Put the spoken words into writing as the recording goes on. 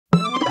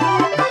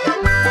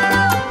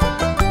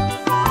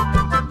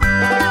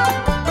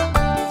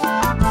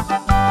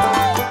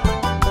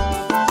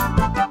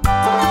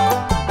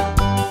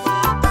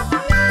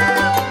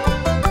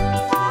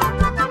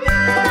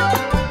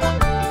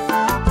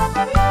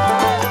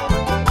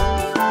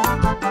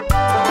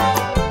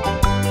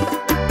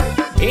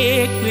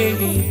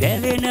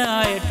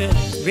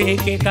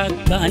Break එකක්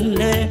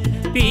ගන්න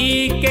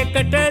peak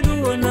එකට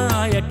දුවන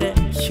අයට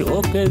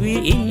ෂෝක් වී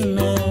ඉන්න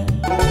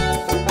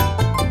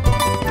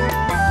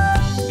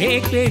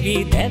බ්‍රේක් වෙවි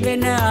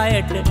දැවෙන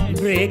අයට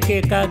බ්‍රේක්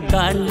එකක්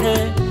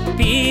ගන්න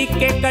පීක්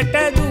එකට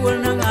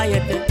දුවන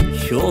අයට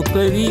ෂෝක්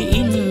වී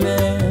ඉන්න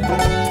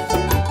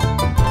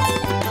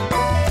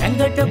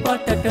ඇඟට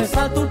පටට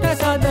සතුට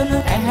සදන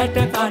ඇහැට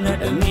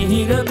කනට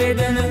මිහිර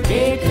බෙදන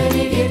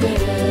බේකරි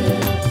ගෙදර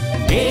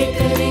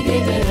බේකරි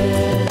ගෙදර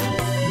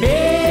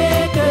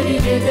බේකරි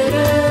ගෙදර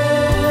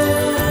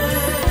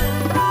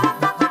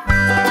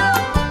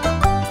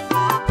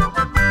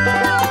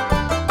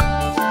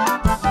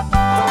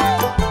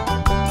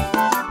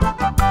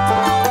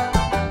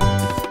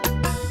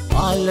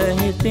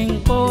ආලහිතින්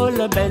කෝල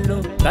බැලු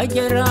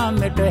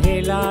ගජරාමට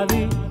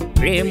හෙලාවි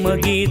ප්‍රේම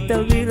ගීත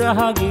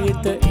විරහ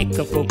ගීත එක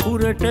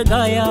පොකුරට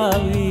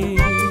ගයාවි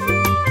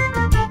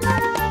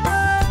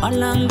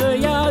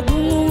අනංගයා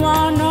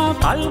දුවානා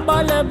කල්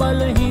බල බල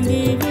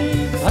හිඳීවි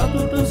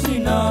සතුටු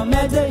සිනා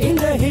මැද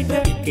ඉඳ හිට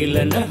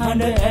කිලන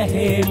හඬ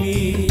ඇහෙවි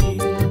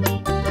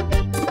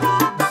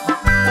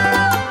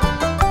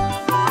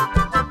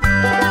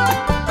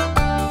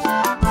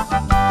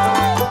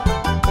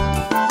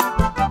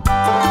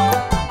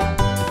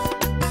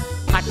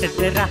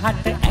කටට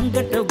රහට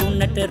ඇඟට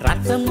ගුණට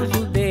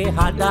රසමුසු දේ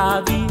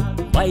හදාවි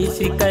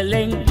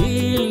බයිසිකලෙන්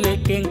වීල්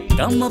එකෙන්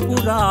ගම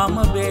පුරාම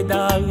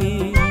බෙදාවි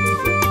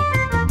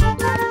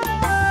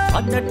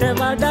අදට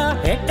වඩා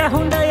හෙට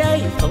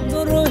හොඳයයි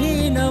සොඳුරු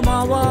හීන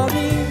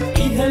මවාවි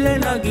ඉහළ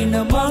නගින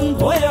මං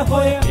හොය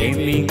හොය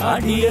එමින්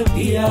අඩිය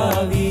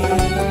තියාවි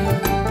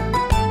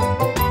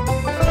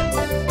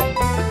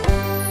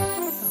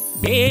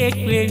බ්‍රේක්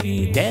වෙවි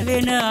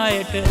දැවෙන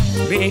අයට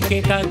බ්‍රේක්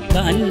එකක්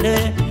ගන්න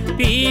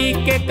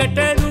පීක් එකට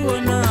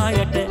දුවන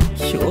අයට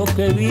ෂෝක්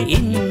වී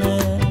ඉන්න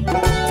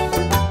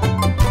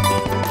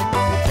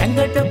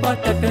ඇඟට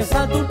පටට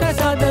සතුට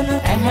සදන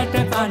ඇහැට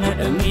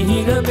කනට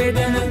මිහිර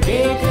බෙදන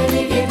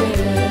බේකරි ගෙදර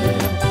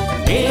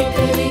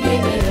බේකරි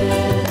ගෙදර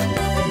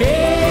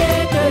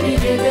බේකරි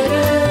ගෙදර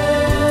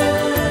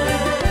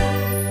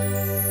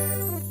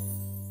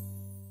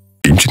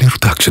ඉංජිනේරු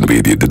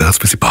තාක්ෂණවේදී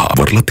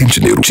 2025 වරලත්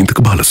ඉංජිනේරු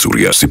චින්තක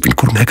Balasuriya සිපිල්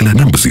Kurunegala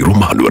number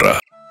 0 Mahanuwara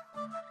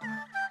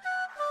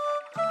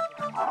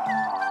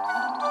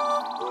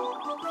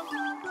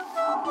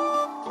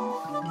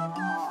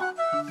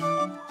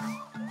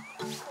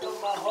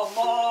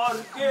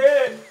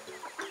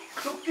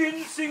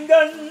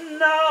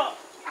Singanna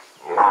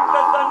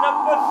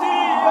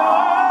Katanapatiya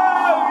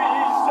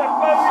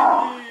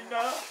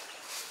Visapavina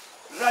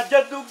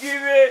Raja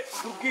Dugive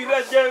Dugi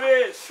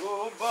Rajave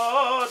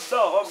Shobha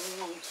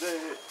Damse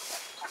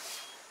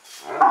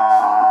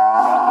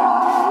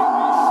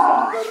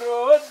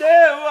Sangaro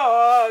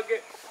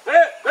Devage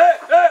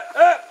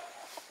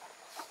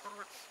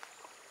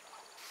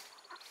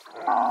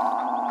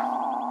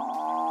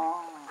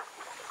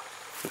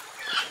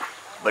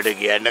Bada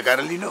Gayan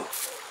Karalino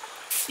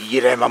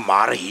ඊයේ මම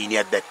මාර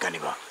හීනියක්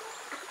දැක්කනේ බං.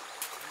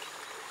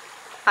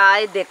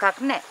 ආයේ දෙකක්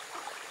නෑ.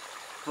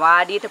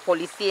 වාඩියට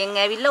පොලිසියෙන්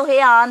ඇවිල්ලා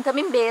ඔහේ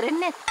ආන්තමින්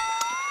බේරෙන්නේ.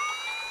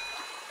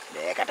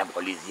 මේකට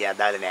පොලිසිය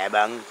අදාළ නෑ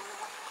බං.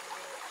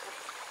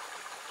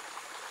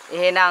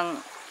 එහෙනම්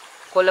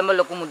කොළඹ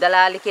ලොකු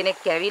මුදලාලි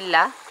කෙනෙක්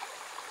ඇවිල්ලා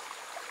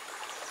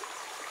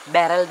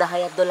බැරල්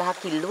 10ක්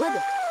 12ක් ඉල්ලුවද?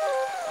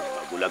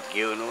 මගුලක්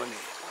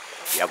කියනෝනේ.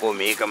 යකෝ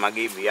මේක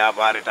මගේ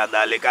ව්‍යාපාරයට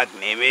අදාළ එකක්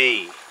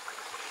නෙමෙයි.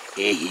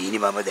 ඒ හීනි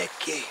මම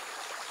දැක්කේ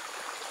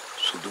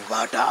සුදු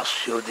පාට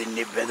අස්සෝ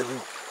දෙන්නේ බැදපු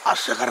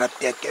අස්ස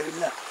කරත්තයක්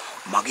ඇවිල්ලා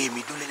මගේ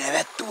මිදුලේ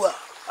නැවැත්තුවා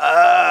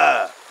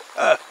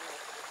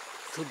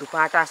සුදු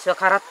පාට අස්ස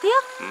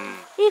කරත්තයක්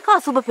ඒක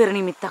අසුබ පෙර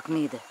නිමිත්තක්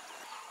නේද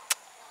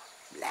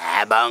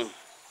නෑ බං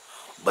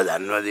ඔබ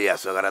දන්නවද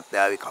අස්ස කරත්තය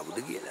ආවේ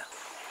කවුද කියලා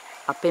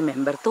අපේ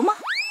මෙම්බර්තුමා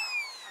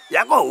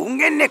යකෝ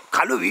උන්ගෙන්නේ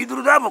කළු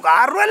වීදුරු දාපු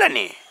කාර්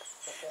වලනේ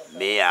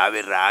මේ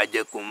ආවේ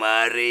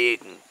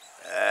රාජකුමාරයෙක්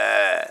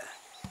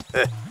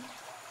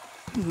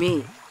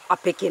මේ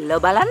අපේ කෙල්ල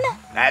බලන්න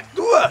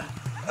නැත්තුව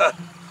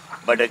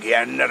බඩ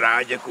කියන්න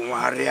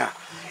රාජකුමාරයා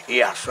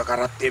ඒ අස්ව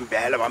කරත්තෙන්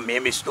බෑලා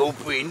මම මේ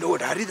ස්ටෝප්පුවේ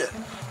ඉන්නකොට හරිද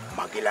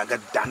මගේ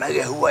ළඟ දන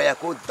ගැහුවා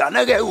යකෝ දන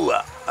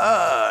ගැහුවා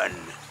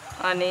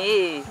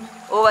අනේ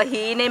ඕව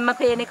හීනෙන්ම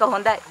පේන එක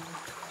හොඳයි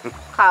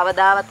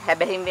කවදාවත්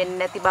හැබැහින් වෙන්නේ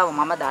නැති බව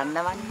මම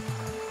දන්නවනේ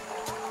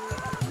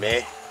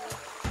මේ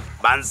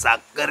බන්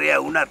සක්කරය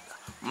වුණත්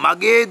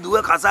මගේ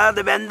දුව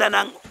කසාද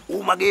බැන්දනම්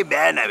ඌ මගේ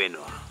බෑන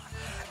වෙනවා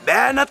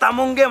බෑන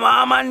තමුන්ගේ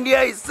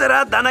මාමණ්ඩිය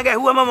ඉස්සරහ දන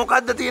ගැහුවම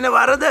මොකද්ද තියෙන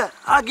වරද?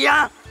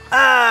 ගියා.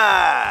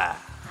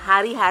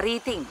 හරි හරි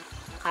ඉතින්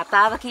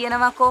කතාව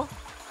කියනවකෝ.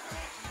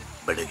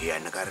 බඩ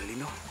කියන්න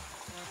කරලිනෝ.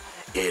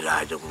 ඒ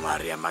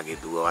රාජකුමාරයා මගේ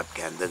දුවවත්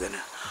කැඳගෙන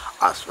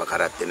අස්ව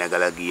කරත්තේ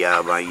නැගලා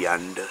ගියා බං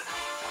යන්න.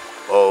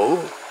 ඔව්.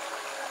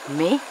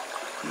 මේ?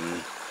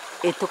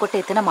 එතකොට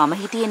එතන මම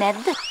හිටියේ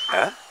නැද්ද?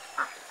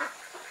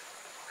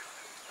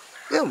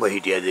 උඹ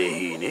හිටියද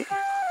හීනේ?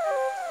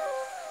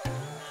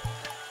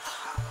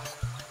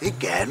 ඒ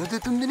ගෑනු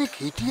දෙතුන් දෙනෙක්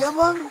හිටියා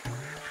බං.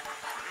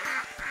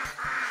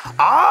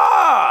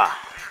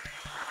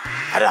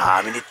 අර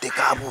හාමිනිත් එක්ක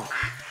ආපු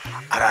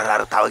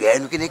අර තව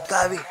ගෑනු කෙනෙක්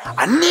ආවේ.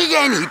 අන්නේ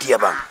ගෑණි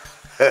හිටියා බං.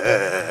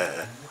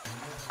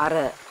 අර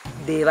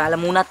දේවාල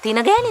මුණක්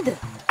තියෙන ගෑනිද?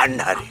 අන්න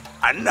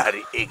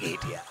හරි ඒක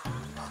හිටියා.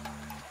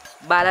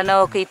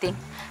 බලනෝක ඉතින්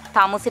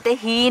තමුසෙට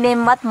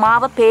හීනෙන්වත්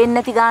මාව පේන්නේ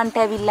නැති ගානට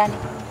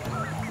ඇවිල්ලානේ.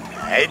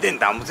 ඇයි දැන්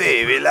තමුසේ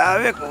ඒ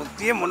වෙලාවේ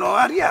කුත්තිය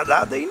මොනවා හරි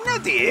අදාද ඉන්නේ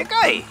නැති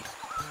ඒකයි.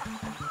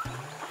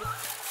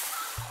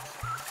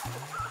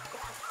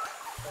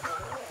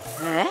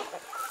 ඈ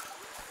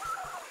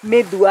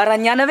මේ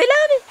දුවරන් යන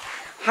වෙලාවේ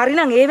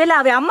හරිනම් ඒ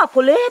වෙලාවේ අම්මා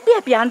පොළේ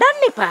හැපි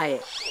අඬන්න එපාය.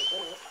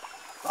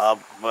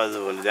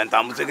 අප්පදෝල දැන්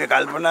තමුසේගේ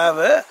කල්පනාව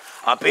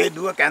අපේ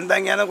දුව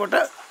කැන්දන් යනකොට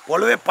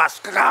පොළවේ පස්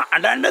කකා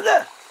අඬන්නද?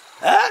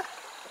 ඈ?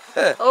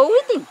 ඔව්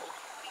ඉතින්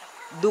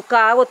දුක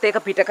આવොත් ඒක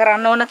පිට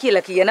කරන්න ඕන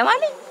කියලා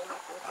කියනවනේ.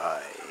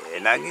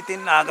 එහෙනම්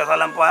ඉතින්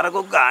නාගසලම්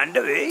පාරකෝ ගාන්න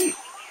වෙයි.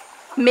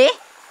 මේ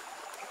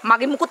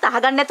මගේ මුකුත්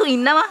අහගන්න නැතුව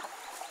ඉන්නවා.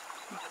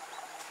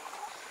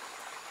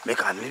 මේ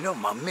කල්ලිනෝ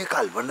මම මේ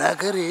කල්පනා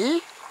කරේ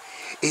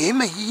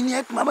එහෙම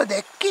හීනයක් මම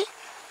දැක්කේ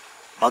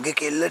මගේ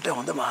කෙල්ලට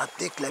හොඳ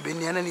මහත්තයෙක්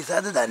ලැබෙන්න යන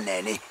නිසාද දන්නේ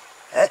නැහනේ.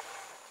 ඈ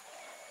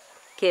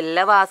කෙල්ල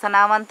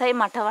වාසනාවන්තයි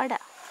මට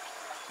වඩා.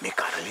 මේ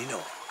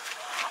කරලිනෝ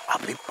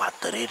අපි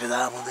පත්තරේට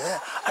දාමුද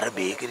අර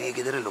බේකරිය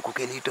ගෙදර ලොකු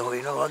කෙලීට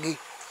හොයනවා වගේ.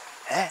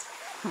 ඈ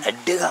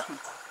ඇඩ් එක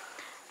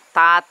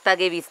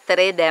තාත්තගේ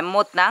විස්තරේ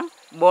දැම්මොත් නම්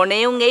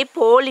බොණෙයුන් එයි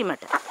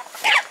පොලිමට.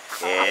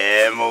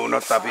 එහෙම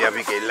වුණොත්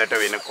අපි කෙල්ලට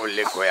වෙන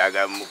කොල්ලෙක්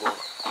හොයාගමුකෝ.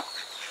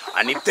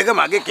 අනිත් එක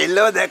මගේ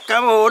කෙල්ලව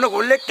දැක්කම ඕන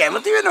කොල්ලෙක්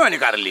කැමති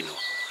වෙනවනේ කරලිනෝ.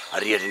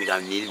 හරියට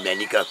නිකන් නිල්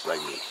මැණිකක්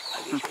වගේ.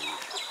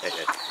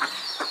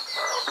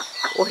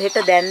 ඔහෙට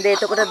දැන්ද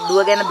එතකොට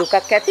දුව ගැන දුකක්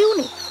ඇති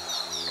උනේ.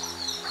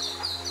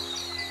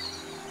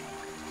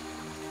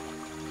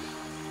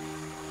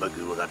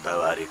 බගුව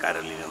කතාව හරි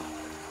කරලිනෝ.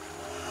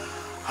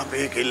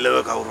 අපේ කෙල්ලව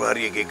කවුරු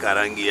හරි එකෙක්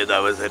අරන් ගිය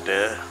දවසට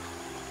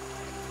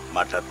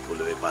මටත්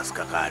පොළවේ පස්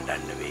කකා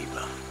අඬන්න වෙයි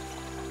බා.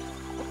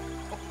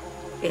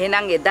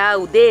 එහෙනම් එදා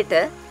උදේට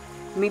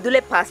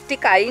මිදුලේ පස්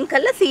ටික අයින්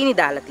කරලා සීනි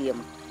දාලා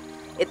තියමු.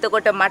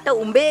 එතකොට මට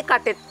උඹේ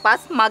කටෙත්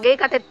පස් මගේ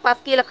කටෙත් පස්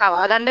කියලා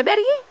කවා ගන්න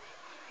බැරියේ.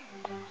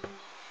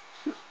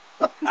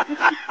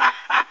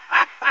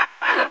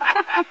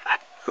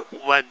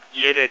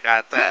 වජ්ජේ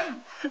කතා.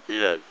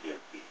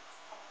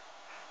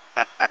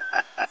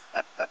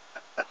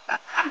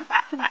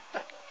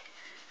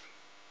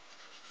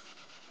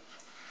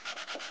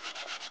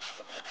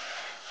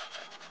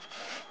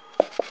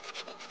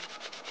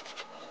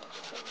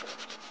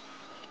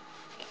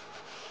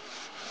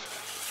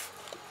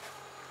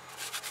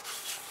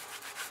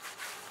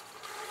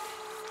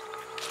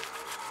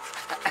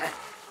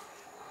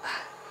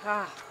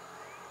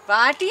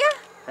 පාටිය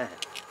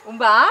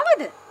උඹ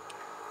ආවද?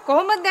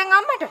 කොහොමද දැන්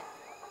අම්මට?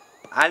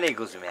 අනේ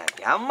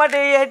කුසුමයාගේ අම්මට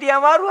ඒ හැටි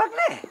අමාරුවක්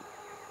නෑ.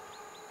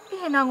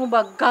 එහෙනම් උඹ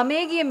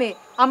ගමේ ගියේ මේ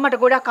අම්මට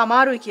ගොඩක්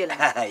අමාරුයි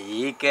කියලා.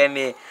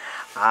 ඒකනේ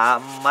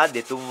අම්මා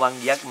දෙතුන්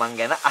වංගියක් මං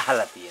ගැන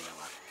අහලා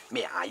තියෙනවා.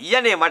 මේ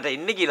අයියානේ මට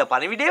ඉන්න කියලා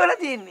පණිවිඩය වල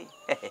තියෙන්නේ.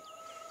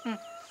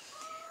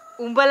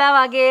 උඹලා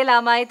වගේ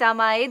ළමයි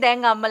තමයි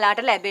දැන්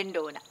අම්මලාට ලැබෙන්න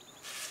ඕන.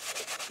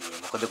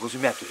 මොකද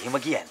කුසුමයාගේ එහෙම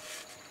කියන්නේ?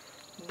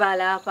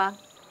 බලාපන්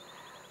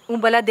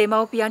උඹලා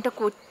දෙමව්පියන්ට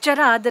කොච්චර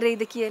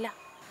ආදරෙයිද කියලා.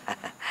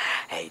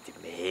 ඇයි ඉතින්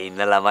මේ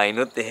ඉන්න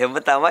ළමයිනුත් එහෙම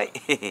තමයි.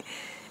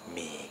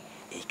 මේ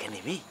ඒක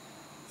නෙමෙයි.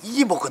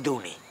 ඊයේ මොකද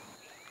උනේ?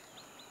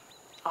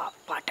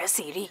 අපට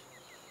සිරි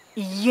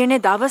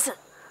ඊයේනේ දවස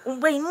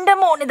උඹ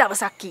ඉන්නම ඕනේ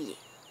දවසක් කීයේ.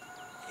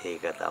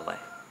 ඒක තමයි.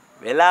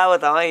 වෙලාව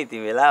තමයි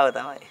ඉතින් වෙලාව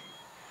තමයි.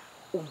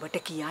 උඹට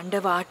කියන්න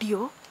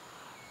වාටියෝ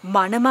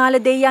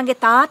මනමාල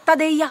දෙයියන්ගේ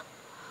තාත්තා දෙයියා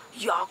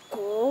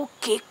යකෝ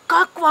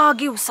කෙක්කක්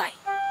වාගේ උසයි.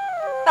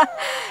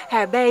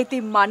 හැබැයි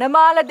ඉතින්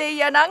මනමාල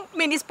දෙයියා නම්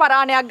මිනිස්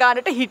පරාණයක්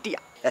ගන්නට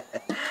හිටියා.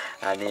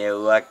 අනේ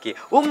ඌක්කේ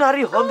උන්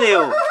හරි හොඳේ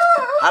ඌ.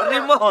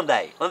 හරිම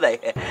හොඳයි.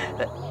 හොඳයි.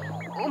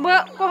 උඹ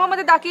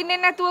කොහොමද දකින්නේ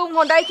නැතුව උන්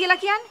හොඳයි කියලා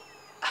කියන්නේ?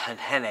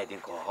 නෑ නෑ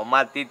ඉතින්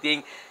කොහොමත්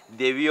ඉතින්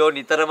දෙවියෝ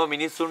නිතරම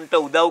මිනිස්සුන්ට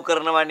උදව්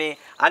කරනවනේ.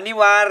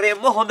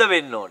 අනිවාර්යයෙන්ම හොඳ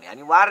වෙන්න ඕනේ.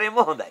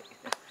 අනිවාර්යයෙන්ම හොඳයි.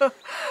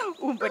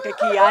 උඹට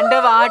කියන්න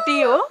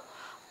වාටියෝ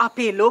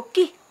අපේ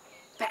ලොක්කි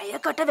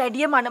පැයකට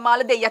වැඩිය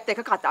මනමාල දෙයියත්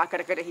එක්ක කතා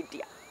කර කර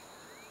හිටියා.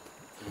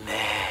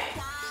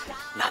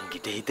 නෑ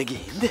නංගිට හිත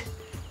ගිහින්ද?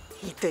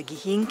 හිත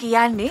ගිහින්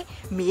කියන්නේ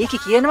මේක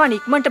කියනවා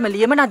ඉක්මනටම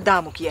ලියමනක්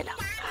දාමු කියලා.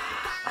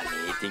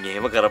 අනේ ඉතින්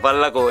එහෙම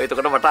කරපල්ලකෝ.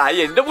 එතකොට මට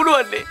ආයෙ එන්න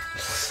පුළුවන් නේ.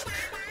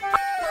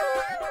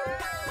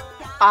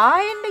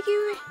 ආයෙන්න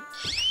කිව්වේ?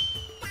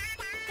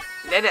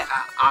 නෑ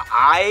නෑ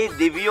ආයෙ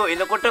දෙවියෝ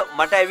එනකොට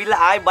මට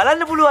ඇවිල්ලා ආයෙ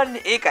බලන්න පුළුවන්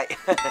නේ. ඒකයි.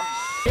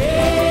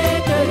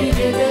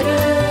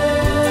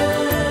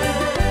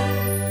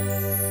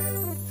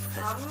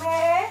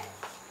 අම්මේ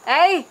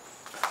ඇයි?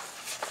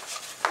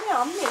 මේ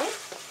අම්මේ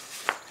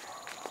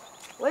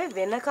ඔය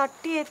වෙන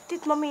කට්ටිය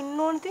එක්කත් මම ඉන්න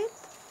ඕනද?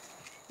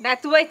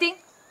 නැතුව ඉතින්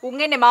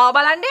උන් එන්නේ මාව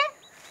බලන්නේ.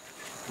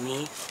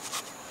 මේ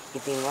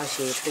ඉතින් වා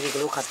ෂේප් එකේ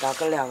ගලෝ කතා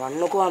කරලා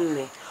යවන්නකෝ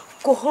අම්මේ.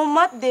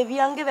 කොහොමත්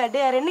දෙවියන්ගේ වැඩ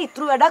ඇරෙන්න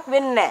ඉතුරු වැඩක්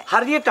වෙන්නේ නැහැ.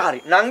 හරියට හරි.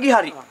 නංගි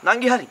හරි.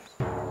 නංගි හරි.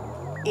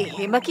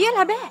 එහෙම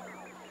කියලා බෑ.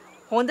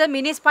 හොඳ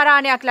මිනිස්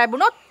පරාණයක්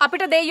ලැබුණොත්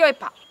අපිට දෙයියෝ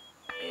එපා.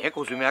 ඒ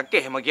කුසුමයක්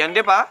එහෙම කියන්න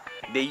එපා.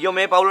 දෙයියෝ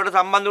මේ පවුලට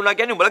සම්බන්ධ වුණා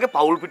කියන්නේ උඹලගේ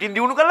පවුල් පිටින්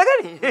දිනු කරලා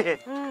ගනි.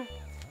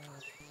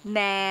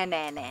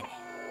 නෑ.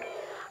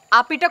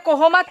 අපිට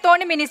කොහොමත්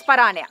ඕනේ මිනිස්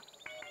පරාණයක්.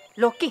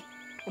 ලොක්කි,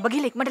 උඹ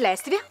ගිහලා ඉක්මනට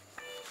ලෑස්ති වෙ.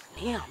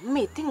 නේ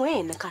අම්මේ ඉතින් ඔය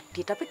එන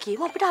කට්ටියට අපි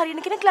කියමු අපිට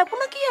හරියන කෙනෙක්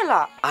ලැබුණා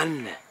කියලා. අන්න.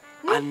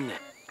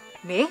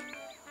 මේ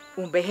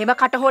උඹ එහෙම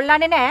කට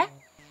හොල්ලන්නේ නෑ.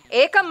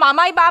 ඒක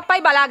මමයි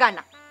බාප්පයි බලා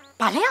ගන්න.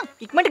 ඵලයන්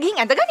ඉක්මනට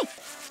ගිහින් ඇඳගනි.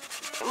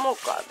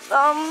 මොකක්ද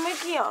අම්මේ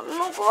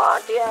කියන්නකෝ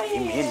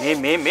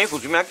ආටියයි. මේ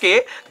කුසුමයක්ගේ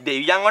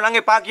දෙවියන්ව නම්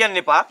එපා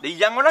කියන්න එපා.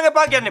 දෙවියන්ව නම්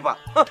එපා කියන්න එපා.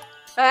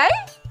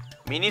 ඇයි?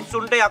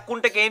 මිනිස්සුන්ට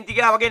යක්කුන්ට කේන්ති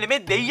ගියා වගේ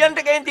නෙමෙයි දෙයියන්ට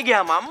කේන්ති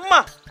ගියාම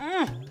අම්මා.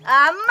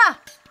 අම්මා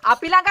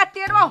අපි ළඟත්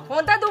තියෙනවා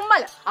හොඳ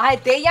දුම්මල.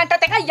 ආයේ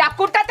දෙයියන්ටත් එකයි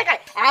යක්කුන්ටත් එකයි.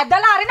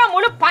 ඇදලා අරින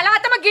මුළු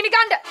පළාතම ගිනි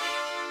ගන්න.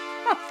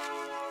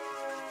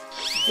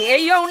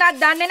 දෙයියෝ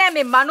උනත් දන්නේ නැහැ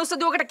මේ මනුස්ස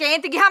දුවකට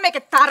කේන්ති ගියාම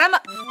ඒකේ තරම.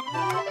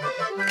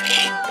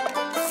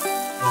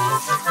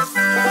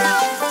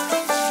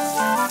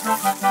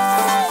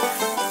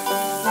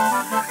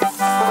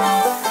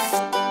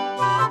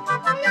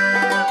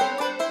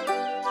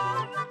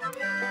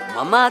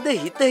 මම අද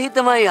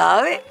හිතමයි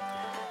ආවේ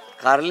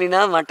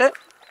කරලිනා මට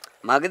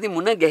මගදී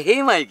මුණ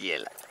ගැහිමයි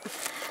කියලා.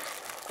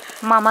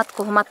 මමත්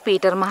කොහොමත්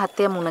පීටර්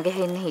මහත්තයා මුණ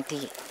ගැහෙන්න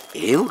හිටියේ.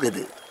 ඒ මොකද?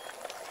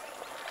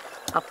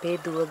 අපේ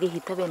දුවගේ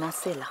හිත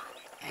වෙනස් වෙලා.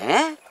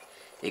 ඈ?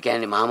 ඒ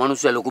කියන්නේ මහා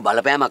මිනිස්සු ලොකු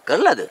බලපෑමක්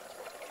කරලාද?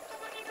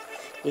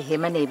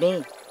 එහෙම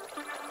නෙමෙයි.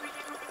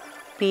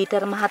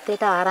 පීටර්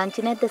මහත්තයාට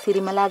ආරංචි නැද්ද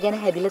සිරිමලා ගැන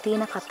හැදිලා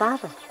තියෙන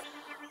කතාව?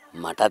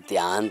 මටත්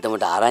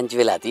යාන්තමට ආරංචි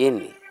වෙලා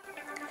තියෙන්නේ.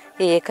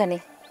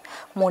 ඒකනේ.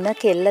 මොන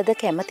කෙල්ලද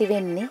කැමති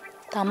වෙන්නේ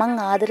තමන්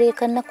ආදරය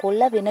කරන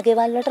කොල්ල වෙන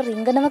ගෙවල් වලට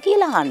රිංගනවා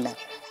කියලා අහන්න.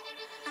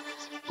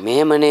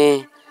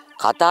 මෙහෙමනේ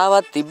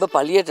කතාවක් තිබ්බ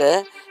පළියට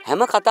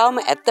හැම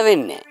කතාවම ඇත්ත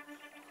වෙන්නේ නැහැ.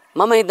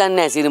 මම හිතන්නේ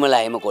නැහැ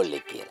සිරිමලා එහෙම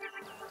කොල්ලෙක් කියලා.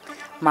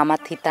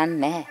 මමත් හිතන්නේ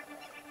නැහැ.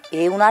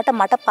 ඒ වුණාට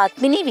මට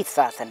පත්මිනී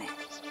විශ්වාස නැහැ.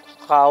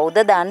 කවුද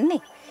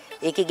දන්නේ?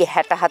 ඒකගේ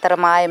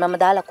 64 මායෙමම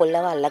දාලා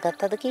කොල්ලව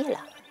අල්ලගත්තද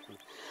කියලා.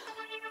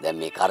 දැන්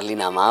මේ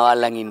කරලිනා මාව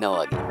අල්ලන්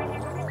ඉන්නවා වගේ.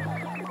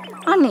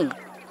 අනේ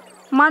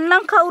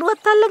මන්නම්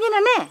කවුරුවත් අල්ලගෙන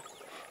නැහැ.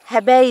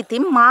 හැබැයි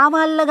ඉතින් මාව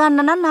අල්ල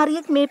ගන්න නම්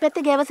නරියෙක් මේ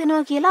පැත්තේ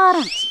ගැවසෙනවා කියලා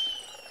ආරංචි.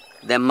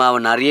 දැන් මාව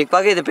නරියෙක්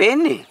වගේද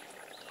පේන්නේ?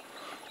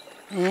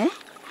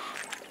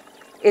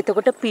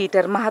 එතකොට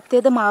පීටර්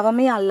මහත්තයාද මාව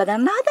මේ අල්ල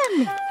ගන්න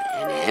හදන්නේ?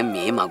 නෑ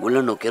මේ මගුල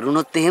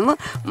නොකරුණොත් එහෙම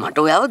මට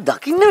ඔයාව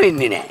දකින්න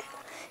වෙන්නේ නෑ.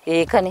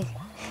 ඒකනේ.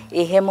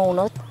 එහෙම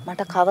වුණොත්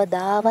මට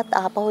කවදාවත්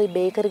ආපහු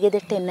බේකරි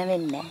ගෙදරට එන්න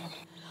වෙන්නේ නෑ.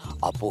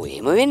 අපෝ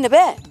එහෙම වෙන්න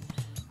බෑ.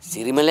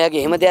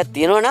 සිරිමලයාගේ එහෙම දෙයක්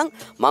තියෙනවා නම්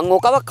මං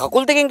ඕකව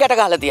කකුල් දෙකෙන් ගැට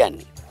ගහලා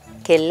තියන්නේ.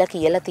 කෙල්ල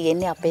කියලා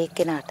තියෙන්නේ අපේ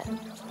එක්කෙනාට.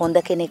 හොඳ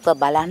කෙනෙක්ව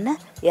බලන්න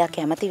එයා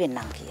කැමති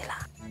වෙන්නම්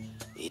කියලා.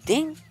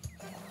 ඉතින්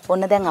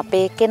ඔන්න දැන්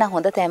අපේ එක්කෙනා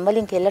හොඳ තැන්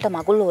වලින් කෙල්ලට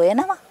මගුල්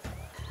හොයනවා.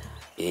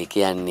 ඒ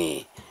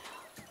කියන්නේ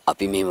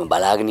අපි මෙහෙම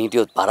බලාගෙන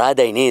හිටියොත්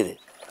පරාදයි නේද?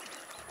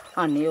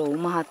 අනේ ඔව්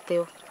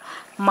මහත්තයෝ.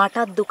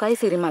 මටත් දුකයි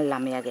සිරිමල්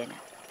ළමයා ගැන.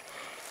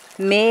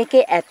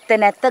 මේකේ ඇත්ත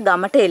නැත්ත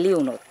ගමට එළි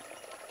වුණොත්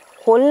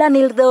කොල්ල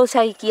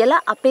නිර්දෝෂයි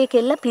කියලා අපේ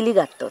කෙල්ල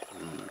පිළිගත්තොත්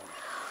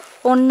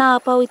ඔන්න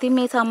ආපහු ඉතින්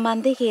මේ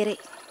සම්බන්ධය කෙරේ.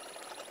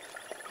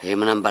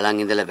 එහෙමනම් බලන්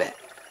ඉඳලා බෑ.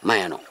 මම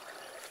යනවා.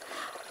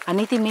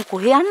 අනේ ඉතින් මේ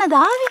කොහේ යන්නද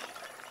ආවේ?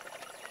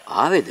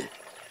 ආවේද?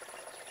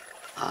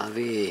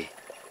 ආවේ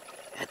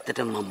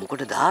ඇත්තටම මම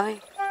මොකටද ආවේ?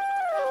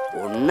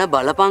 ඔන්න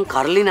බලපන්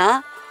කරලිනා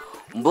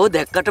උඹව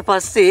දැක්කට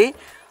පස්සේ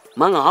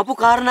මං ආපු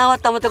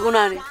කාරණාවත් අමතක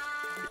වුණානේ.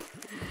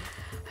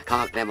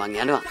 කමක් නෑ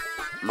මං යනවා.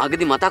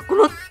 මගදී මතක්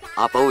වුණොත්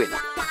ආපහු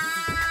එනවා.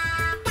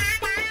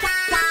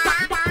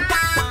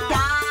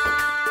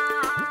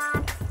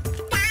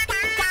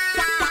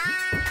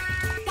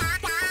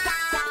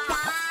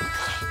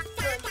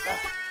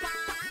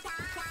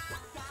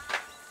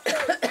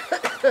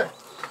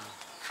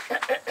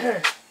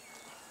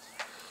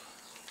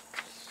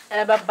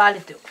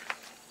 බබ්බාලිතු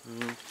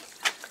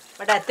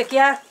මට ඇත්ත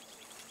කියා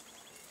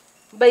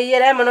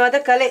බයියලා මොනවද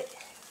කළේ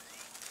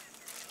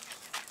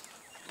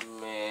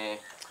මේ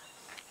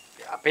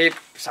අපේ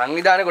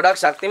සංවිධානය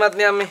ගොඩක් ශක්තිමත්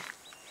නේ අම්මේ.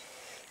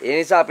 ඒ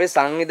නිසා අපේ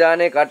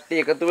සංවිධානයේ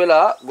කට්ටිය එකතු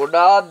වෙලා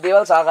ගොඩාක්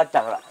දේවල්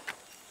සාකච්ඡා කරා.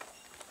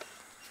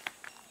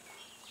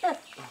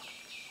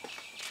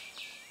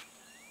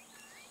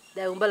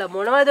 දැන් උඹලා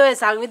මොනවද ඔය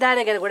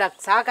සංවිධානය ගැන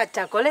ගොඩක්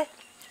සාකච්ඡා කළේ?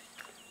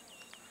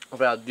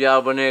 අපේ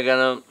අධ්‍යාපනය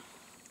ගැන,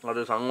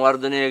 අපේ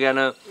සංවර්ධනය ගැන,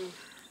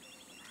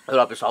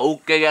 අපේ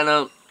සෞඛ්‍ය ගැන,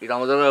 ඊට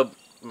අමතරව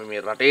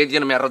මේ රටේ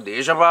තියෙන මේ අර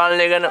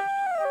දේශපාලනය ගැන.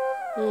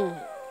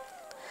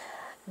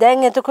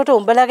 දැන් එතකොට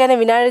උඹලා ගැන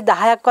විනාඩි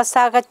 10ක්වත්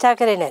සාකච්ඡා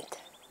කරේ නැද්ද?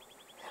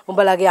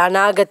 උඹලාගේ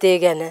අනාගතය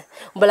ගැන,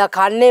 උඹලා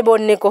කන්නේ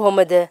බොන්නේ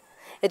කොහොමද?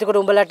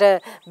 එතකොට උඹලට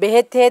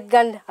බෙහෙත් හේත්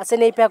ගන්න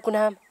අසනීපයක්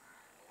වුණාම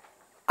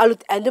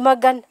අලුත්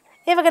ඇඳුමක් ගන්න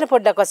ඒව ගැන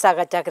පොඩ්ඩක්වත්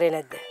සාකච්ඡා කරේ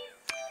නැද්ද?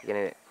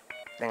 කියන්නේ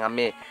දැන්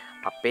අම්මේ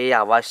අපේ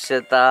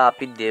අවශ්‍යතා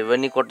අපි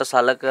දෙවනි කොට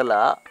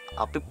සලකලා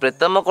අපි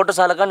ප්‍රථම කොට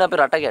සලකන්නේ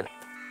අපේ රට ගැන.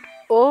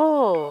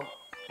 ඕ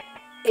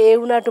ඒ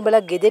වුණාට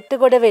උඹලා ගෙදෙට්ට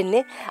ගොඩ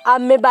වෙන්නේ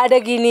අම්මේ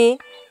බඩගිනි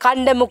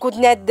කණ්ඩ මුකුත්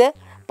නැද්ද?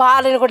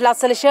 පාරේනකොට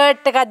ලස්සන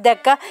ෂර්ට් එකක්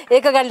දැක්කා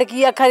ඒක ගන්න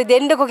කීයක් හරි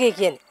දෙන්නකෝ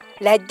කියන්නේ.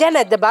 ලැජ්ජ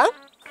නැද්ද බං?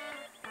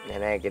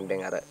 නෑ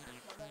කෙන්ටෙන් අර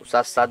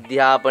උසස්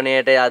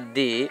අධ්‍යාපනයට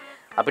යද්දී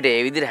අපිට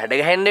ඒ විදිහට හැඩ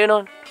ගහන්න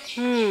වෙනවනේ.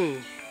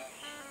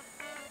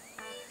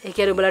 ඒ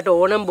කියන්නේ උඹලට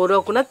ඕනම්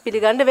බොරුවක් වුණත්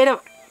පිළිගන්න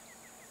වෙනවා.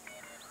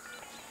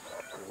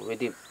 ඔය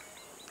ඉතින්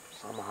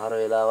සමහර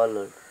වෙලාවල්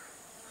වල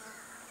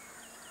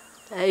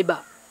ඇයි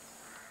බා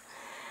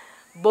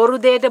බොරු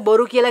දෙයට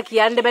බොරු කියලා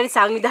කියන්න බැරි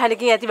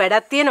සංවිධානයකින් ඇති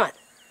වැඩක් තියෙනවද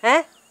ඈ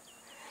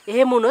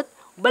එහෙම වුණොත්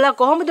උඹලා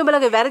කොහොමද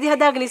උඹලගේ වැරදි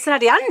හදාගෙන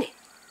ඉස්සරහට යන්නේ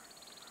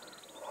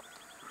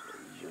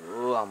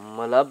අයියෝ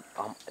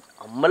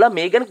අම්මලා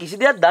මේ ගැන කිසි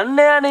දෙයක්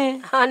දන්නේ නැහනේ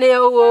අනේ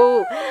ඔව්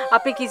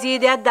අපි කිසි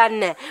දෙයක්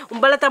දන්නේ නැහැ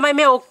උඹලා තමයි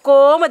මේ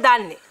ඔක්කොම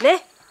දන්නේ නේ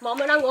මම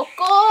නම්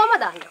ඔක්කොම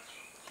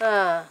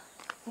දන්නවා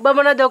උඹ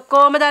මොනවද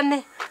ඔක්කොම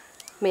දන්නේ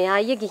මේ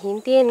අයියා ගිහින්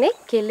තියෙන්නේ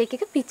කෙල්ලෙක්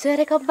එක පිච්චර්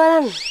එකක්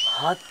බලන්න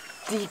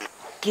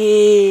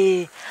හත්තිකේ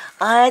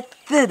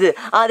ඇත්තද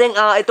දැන්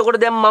එතකොට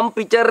දැන් මම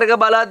පිච්චර් එක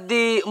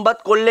බලද්දී උඹත්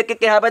කොල්ලෙක්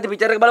එක්ක එහා පැත්තේ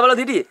පිච්චර් එක බල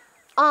හිටියේ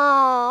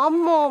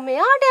අම්මෝ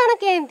මෙයාට යන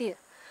කේන්තිය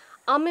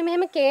අම්මේ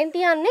මෙහෙම කේන්ති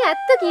යන්නේ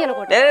ඇත්ත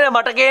කියනකොට නෑ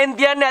මට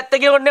කේන්ති යන්නේ ඇත්ත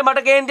කියනකොට නේ මට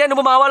කේන්ති යන්නේ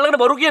උඹ මාව අල්ලගෙන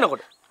බොරු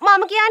කියනකොට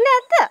මම කියන්නේ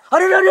ඇත්ත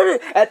හරි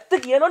ඇත්ත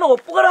කියනවනේ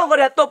ඔප්පු කරාන්කෝ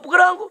ඇත්ත ඔප්පු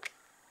කරාන්කෝ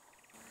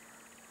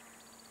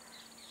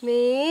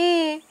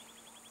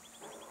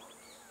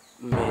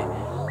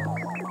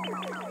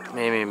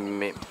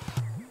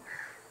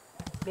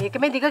මේක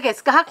මේ දිග කෙස්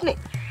ගහක්නේ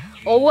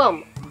ඔව්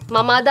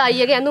මම අද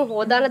අයියාගේ ඇඳුම්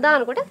හොදාන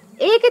දානකොට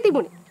ඒකේ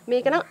තිබුණේ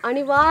මේක නම්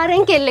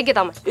අනිවාර්යෙන් කෙල්ලෙක්ගේ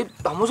තමයි ඒ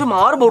තමුසේ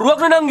මාර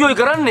බොරුවක් නේ නංගි ඔය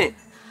කරන්නේ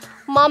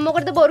මම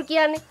මොකටද බොරු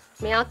කියන්නේ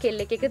මෙයා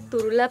කෙල්ලෙක් එක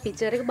තුරුලා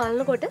පිච්චර් එක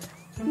බලනකොට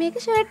මේක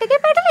ෂර්ට් එකේ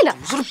පැටලිලා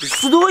මුසුරු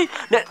පිස්සුදෝයි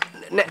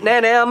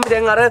නෑ අම්මේ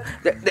දැන් අර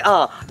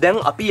දැන්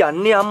අපි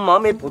යන්නේ අම්මා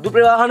මේ පොදු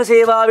ප්‍රවාහන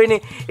සේවාවේනේ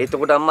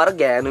එතකොට අම්මා අර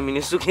ගෑනු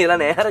මිනිස්සු කියලා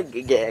නෑ අර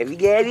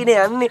ගෑවිනේ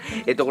යන්නේ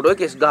එතකොට ඔය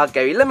කෙස් ගහක්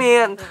ඇවිල්ලා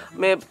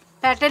මේ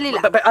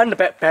පැටලිලා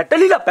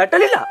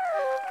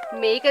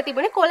මේක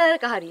තිබුණේ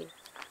කොලරක හරිය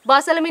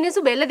බාසල මිනිස්සු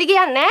බෙල්ල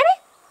දිගේ යන්නේ නෑනේ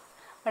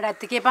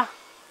වඩාත් කියපා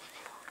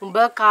උඹ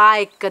කා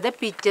එක්කද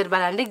පිච්චර්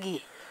බලන්න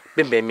ගියේ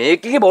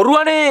මේකේ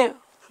බොරුවනේ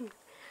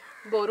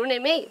බොරු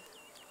නෙමෙයි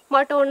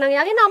මට ඕන නම්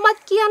යාගේ නමත්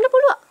කියන්න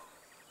පුළුවන්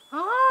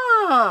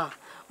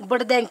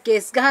උඹට දැන්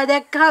කෙස් ගහ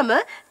දැක්කම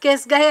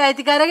කෙස් ගහේ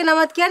අයිතිකාරයාගේ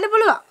නමත් කියන්න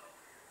පුළුවන්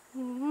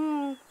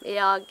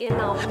එයාගේ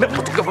නම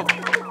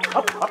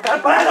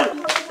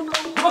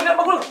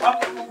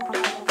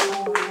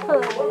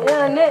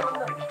යන්නේ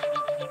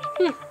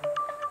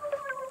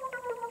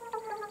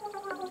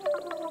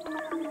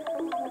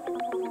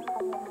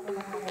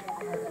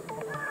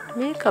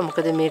මේක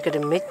මොකද මේකට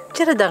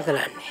මෙච්චර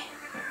දඟලන්නේ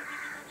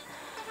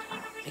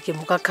මේකේ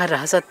මොකක් හරි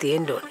රහසක්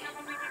තියෙන්න ඕනේ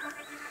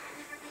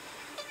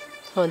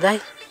හොඳයි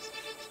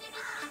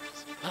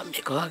මම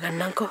මේක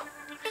හොයාගන්නම්කෝ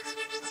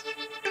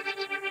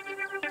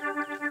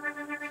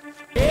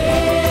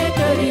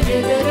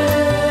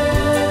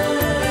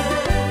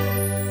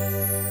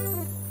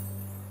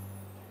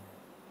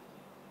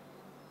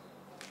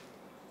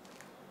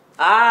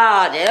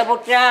දේව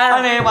පුත්‍රයා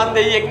අනේ මන්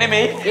දෙයියෙක්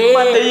නෙමෙයි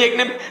මන් දෙයියෙක්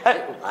නෙමෙයි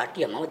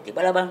වාටිය මම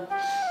දෙබල බං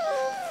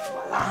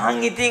බලහන්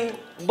ඉතින්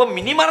ඔබ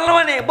මිනි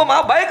මරනවනේ ඔබ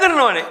මාව බය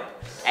කරනවනේ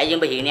ඇයි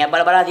උඹ හීනයක්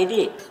බලා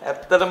සිටියේ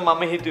ඇත්තටම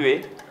මම හිතුවේ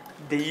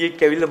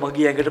දෙයියෙක් ඇවිල්ලා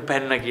මගේ ඇඟට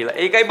පැන්න කියලා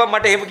ඒකයි බං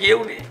මට එහෙම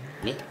කියුනේ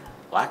නේ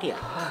වාටිය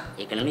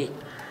ඒක නෙමෙයි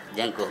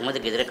දැන් කොහොමද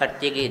ගෙදර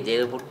කට්ටියගේ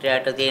දේව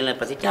පුත්‍රයාට තියෙන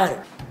ප්‍රතිචාර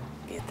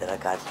ගෙදර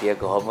කට්ටිය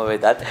කොහොම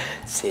වෙතත්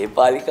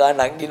සේපාලිකා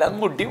නංගි නම්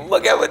මුඩින්ම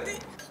කැමති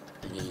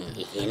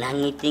එහෙනම්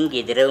ඉතින්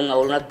ගෙදර උන්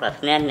අවුලුණත්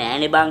ප්‍රශ්නයක්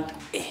නෑනේ බං.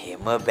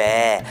 එහෙම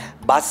බෑ.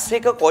 බස්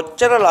එක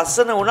කොච්චර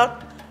ලස්සන වුණත්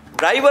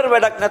ඩ්‍රයිවර්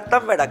වැඩක්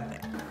නැත්තම් වැඩක් නෑ.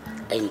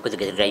 ඇයි මොකද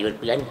ගෙදර ඩ්‍රයිවර්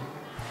කියන්නේ?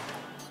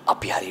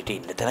 අපි හරියට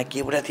ඉන්න තැනක්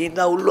කියමු නැති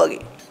ඉඳා උල්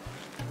වගේ.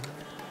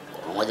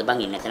 කොහොමද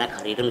බං ඉන්න තැනක්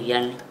හරියටම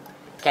කියන්නේ?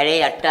 කැලේ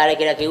යට්ටාලේ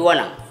කියලා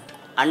කිව්වනම්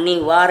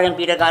අනිවාර්යෙන්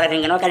පීඩකාරයෙන්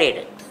යනවා කැලේට.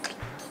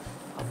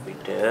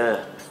 අපිට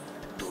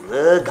දුර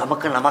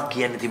ගමක නමක්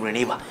කියන්න තිබුණේ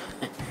නේ බං.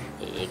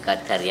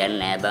 ඒකත්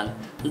හරියන්නේ නෑ බං.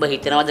 උඹ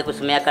හිතනවද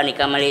කුසුමයක්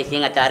නිකම්ම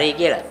ලේසියෙන් අතාරේ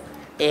කියලා?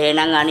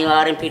 එහෙනම්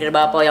අනිවාර්යෙන් පීටර්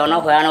බාපා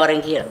යවනවා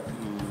හොයනවරෙන් කියලා.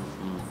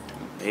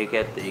 ඒක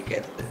ඇත්ත.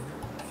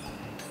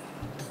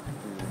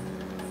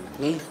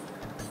 නේ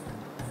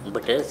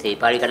උඹට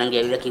සේපාලිකා නංගි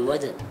ඇවිල්ලා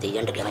කිව්වද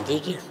දෙයයන්ට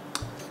කැමතියි කියලා?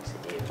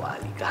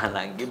 සේපාලිකා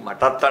නංගි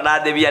මටත් වඩා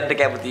දෙවියන්ට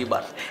කැමතියි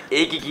බං.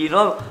 ඒක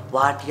කියනවා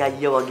වාටි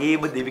අයියා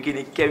වගේම දෙවි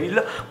කෙනෙක්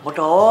ඇවිල්ලා මට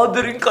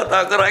ආදරෙන්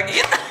කතා කරා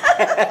කියලා.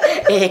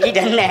 ඒක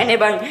දන්නේ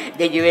නැහනේ බං.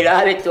 දෙවි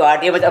වෙලාවෙත්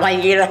වාටියම තමයි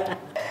කියලා.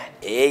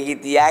 ඒක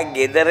තියා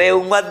ගෙදරේ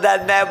උඹත්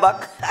දන්නේ නැහැ බං.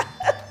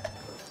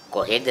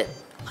 කොහෙද?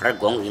 අර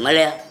ගොන්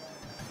විමලයා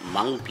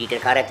මං පීටර්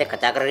කාර්යයත් එක්ක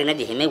කතා කරගෙන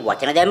ඉඳි එහෙම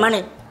වචන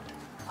දැම්මනේ.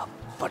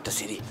 අපට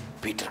සිරි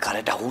පීටර්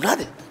කාර්යයට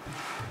වුණාද?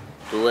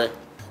 තුව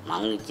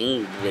මං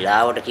ඉතින්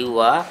වෙලාවට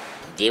කිව්වා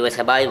දේව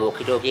සභාවේ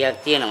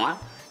වොකිටෝකියක් තියෙනවා.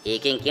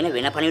 ඒකෙන් කියන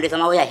වෙන පණිවිඩ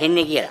තමයි ඔය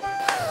ඇහෙන්නේ කියලා.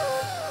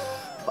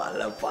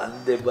 බලපන්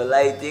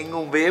දෙබලා ඉතින්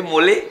උඹේ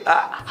මොලේ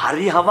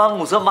හරි හමන්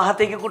මුස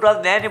මහතෙකුටවත්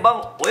නෑනේ බං.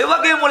 ඔය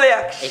වගේ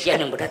මොලයක්. ඒ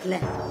කියන්නේ උඹටත්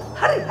නෑ.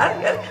 හරි.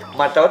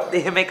 මටවත්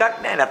එහෙම එකක්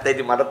නෑ. නැත්නම්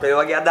ඉතින් මටත් ඔය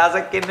වගේ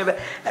අදහසක් එන්න බෑ.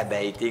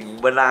 හැබැයි ඉතින්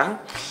උඹ නම්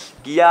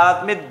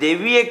ගියාත්මේ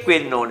දෙවියෙක්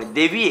වෙන්න ඕනේ.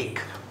 දෙවියෙක්.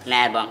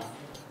 නෑ බං.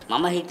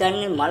 මම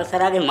හිතන්නේ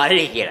මල්සරාගේ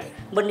මල්ලි කියලා.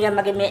 උඹ නිකන්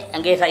මගේ මේ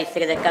ඇඟේ සයිස්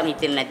එක දැක්කම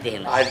හිතෙන්නේ නැද්ද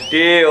එහෙම?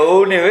 අඩේ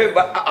ඕනේ වේ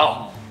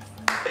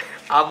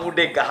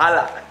අමුඩේ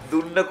ගහලා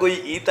දුන්නකොයි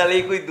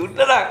ඊතලෙකුයි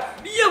දුන්නනම්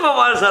නියම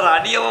මල්සරා.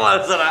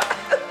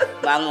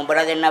 මම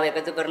උඹලා දෙන්නව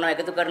එකතු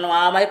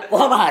කරනවා ආමයි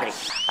කොහොම හරි.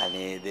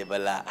 අනේ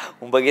දෙබලා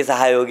උඹගේ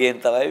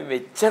සහයෝගයෙන් තමයි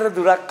මෙච්චර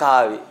දුරක්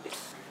ආවේ.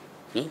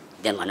 මේ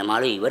දැන්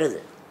මනමාළු ඉවරද?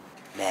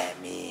 නෑ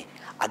මේ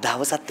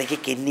අදවසත්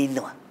එකෙක් එන්නේ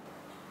ඉන්නවා.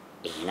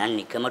 එහෙනම්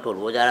නිකමට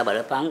ඔළුව දාලා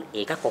බලපන්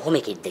ඒක කොහොම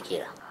එකෙක්ද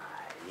කියලා.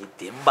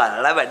 ඉතින්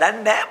බලලා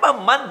වැඩක් නෑ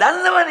මං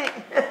දන්නවනේ.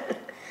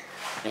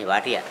 මේ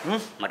වාටියා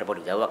මට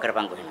පොඩි දවවක්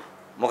කරපන් කොහෙන.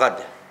 මොකද්ද?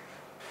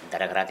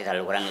 දර කරාති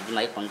තල්ලු කරන් ඉදි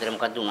මයි කොන්දර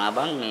මොකද්ද උනා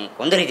බං මේ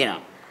කොන්දර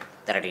හිතෙනවා.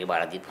 දර ටික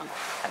බාලා දීපන්.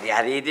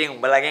 හරි ඉතින්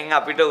උඹලගෙන්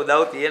අපිට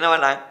උදව් තියෙනවා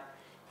නම්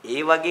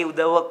ඒ වගේ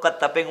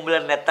උදව්වක්වත් අපෙන්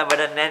උඹලා නැත්තම්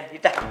වැඩක් නෑ.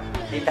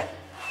 හිට.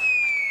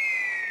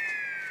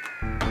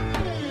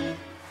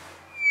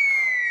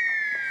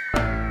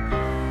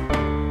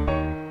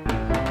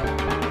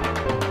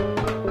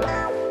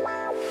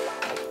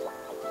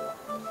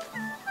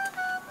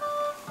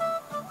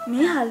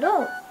 මේ හලෝ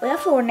ඔයා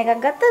ෆෝන් එකක්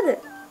ගත්තද?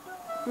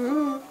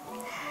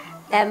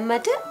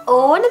 දැම්මට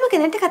ඕනම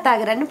කෙනෙක්ට කතා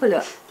කරන්න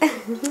පුළුවන්.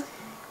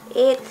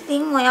 ඒත්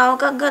ඉතින් ඔයා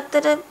එකක්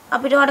ගත්තට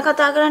අපිට වඩ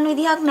කතා කරන්න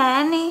විදිහක්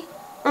නෑනේ.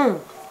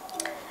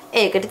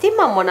 ඒකට ඉතින්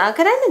මම මොනා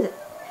කරන්නද?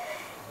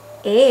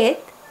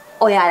 ඒත්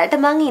ඔයාලට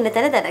මං ඉන්න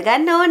තැන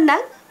දැනගන්න ඕන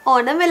නම්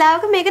ඕනම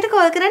වෙලාවක මේකට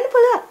කෝල් කරන්න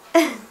පුළුවන්.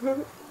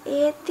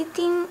 ඒත්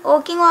ඉතින්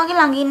ඕකින් ඔයාගේ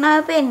ළඟ ඉන්න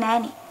අය පේන්නේ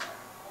නෑනේ.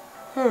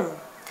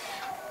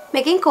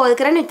 මේකෙන් කෝල්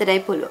කරන්න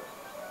විතරයි පුළුවන්.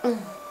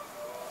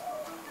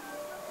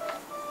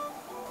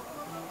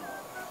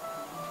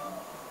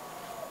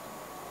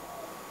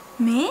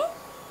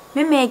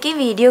 මේ මේකේ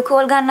වීඩියෝ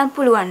කෝල් ගන්නත්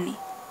පුළුවන් නේ.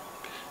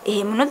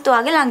 එහෙම වුණොත්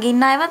ඔයාගේ ළඟ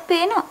ඉන්න අයවත්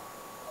පේනවා.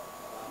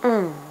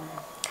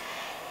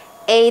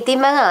 ඒ ඉතින්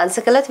මං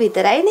ආන්සර් කළොත්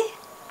විතරයිනේ.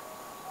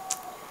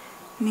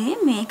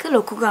 මේක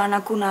ලොකු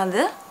ගාණක් වුණාද?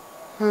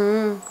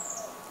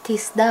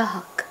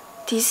 30000ක්.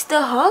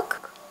 30000ක්?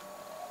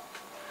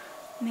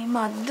 මේ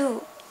මද්දු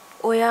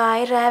ඔයා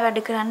ආයෙ රෑ වැඩ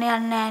කරන්න යන්නේ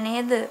නෑ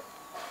නේද?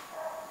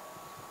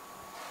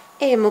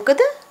 ඒ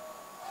මොකද?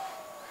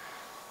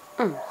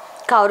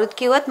 කවුරුත්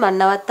කිව්වත් මන්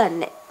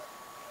නවත්තන්නේ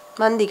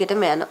මන්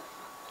දිගටම යනවා.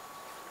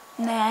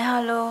 නෑ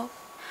හලෝ.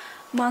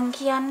 මං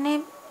කියන්නේ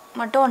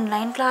මට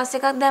ඔන්ලයින් ක්ලාස්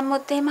එකක්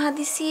දැම්මොත් එහෙම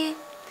හදිසියේ.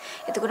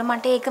 එතකොට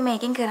මට ඒක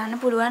මේකෙන්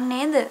කරන්න පුළුවන්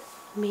නේද?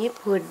 මේ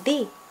පොඩ්ඩි.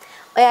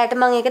 ඔයාට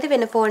මං ඒකට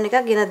වෙන ෆෝන් එකක්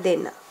ගෙනත්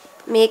දෙන්න.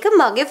 මේක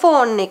මගේ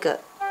ෆෝන් එක.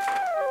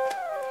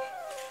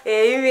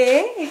 ඒයි මේ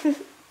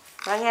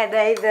මං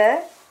හැදයිද?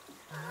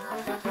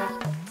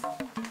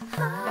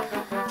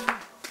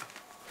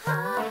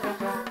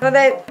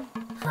 හොඳයි.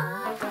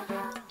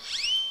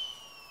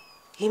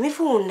 හිමි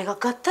ෆෝන් එකක්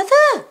ගත්තද?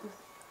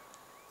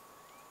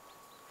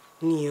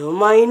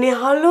 නියමයිනේ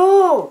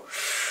හලෝ.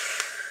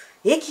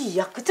 ඒ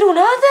කීයක් විතර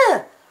වුණාද?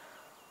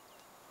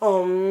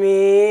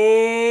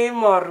 අම්මේ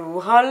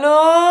මරු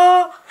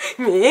හලෝ.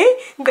 මේ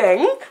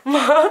දැන්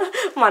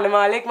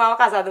මනමාලෙක් මාව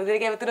කසාද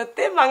දෙක ඇවිතුනොත්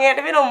මං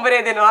එයාට මේ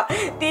නම්බරේ දෙනවා.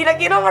 දීලා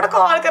කියනවා මට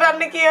කෝල්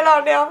කරන්න කියලා.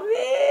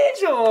 අම්මේ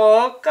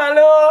ෂෝක්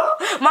හලෝ.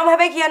 මම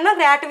හැබැයි කියන්න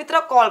රැට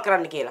විතරක් කෝල්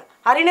කරන්න කියලා.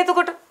 හරිනේ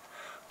එතකොට?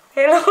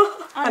 හෙලෝ.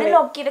 අනේ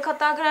ලොක්කිට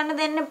කතා කරන්න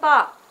දෙන්න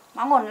එපා.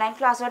 මම ඔන්ලයින්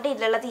ක්ලාස් වලට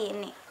ඉල්ලලා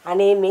තියෙන්නේ.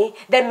 අනේ මේ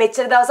දැන්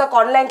මෙච්චර දවසක්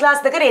ඔන්ලයින් ක්ලාස්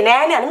දෙක කරේ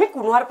නෑනේ. අනේ මේ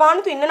කුණුහරු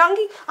පානතු ඉන්න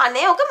නංගි.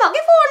 අනේ ඔක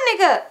මගේ ෆෝන්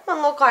එක.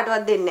 මං ඔක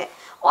කාටවත් දෙන්නේ නෑ.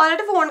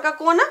 ඔයාලට ෆෝන්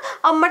එකක් ඕන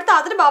අම්මට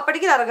තාත්තට බාපට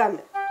කියලා අරගන්න.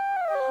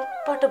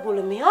 අපට බුල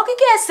මෙයාගේ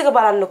කෑස් එක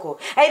බලන්නකෝ.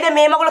 ඇයි දැන්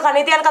මේ මගුල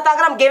කනේ තියන් කතා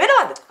කරාම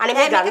ගෙවෙනවද? අනේ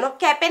මේ ගන්න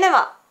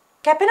කැපෙනවා.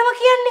 කැපෙනවා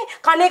කියන්නේ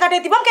කනේ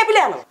කටේ තිබම්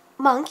කැපිලා යනවා.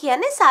 මං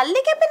කියන්නේ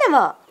සල්ලි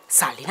කැපෙනවා.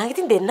 සල්ලි නම්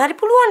ඉතින් දෙන්න හරි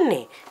පුළුවන්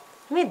නේ.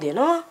 මේ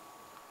දෙනවා.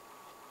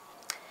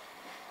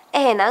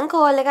 එහෙනම්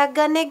කෝල් එකක්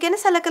ගන්න එක ගැන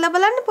සලකලා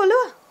බලන්න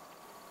පුළුවන්.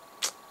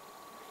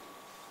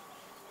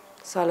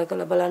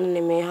 සලකලා බලන්න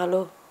නෙමේ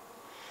හලෝ.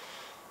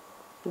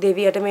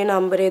 දෙවියට මේ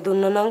නම්බරේ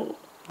දුන්නා නම්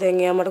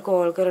දැන් එයා මට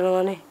කෝල්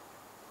කරනවානේ.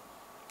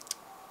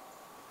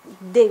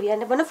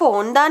 දෙවියන්ට මොන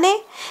ෆෝන් දානේ?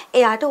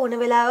 එයාට ඕන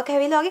වෙලාවක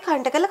ඇවිල්ලා වගේ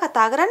කන්ට කරලා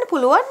කතා කරන්න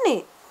පුළුවන්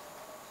නේ.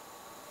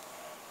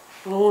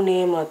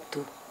 මොනේ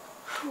මත්තු.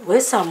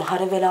 ඔය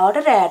සමහර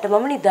වෙලාවට රැට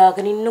මම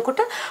නිදාගෙන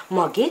ඉන්නකොට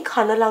මගේ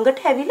කන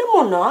ළඟට ඇවිල්ලා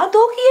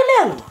මොනවාදෝ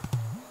කියලා යනවා.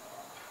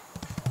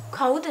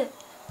 කවුද?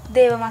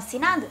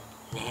 දේවමස්සිනාද?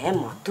 නෑ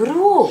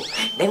මතුරුවෝ.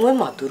 දැන් ඔය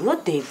මතුරුවෝ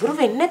දෙවිවරු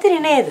වෙන්නේ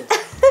නැතිනේ නේද?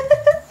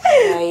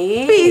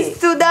 අයි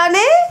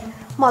පිස්සුදානේ.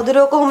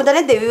 මදුරෝ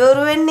කොහොමදනේ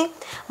දෙවිවරු වෙන්නේ?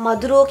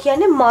 මදුරෝ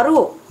කියන්නේ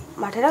මරුවෝ.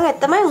 මට නම්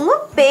ඇත්තමයි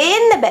උන්ව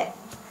පේන්න බෑ.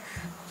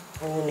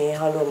 ඕනේ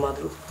හලෝ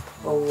මදුරු.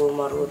 ඔව්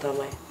මරුවෝ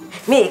තමයි.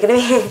 මේක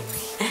නෙමෙයි.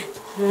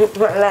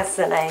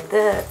 ලස්සනයිද?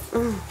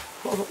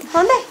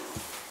 හොඳයි.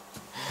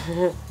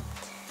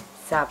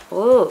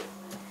 සපු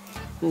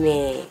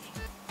මේ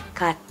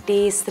කට්ටි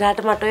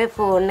ඉස්සරහට මට ඔය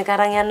ෆෝන් එක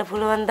අරන් යන්න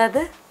පුළුවන්ද අද?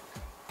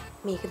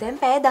 මේක දැන්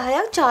පැය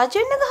 10ක් charge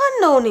වෙන්න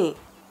ගහන්න ඕනේ.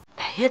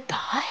 පැය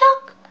 10ක්?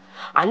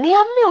 අනේ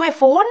අම්මේ ඔය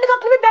ෆෝන්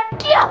එකක් නෙමෙයි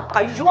බැටරියක්.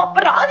 අයියෝ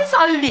අපරාධි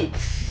සල්ලි.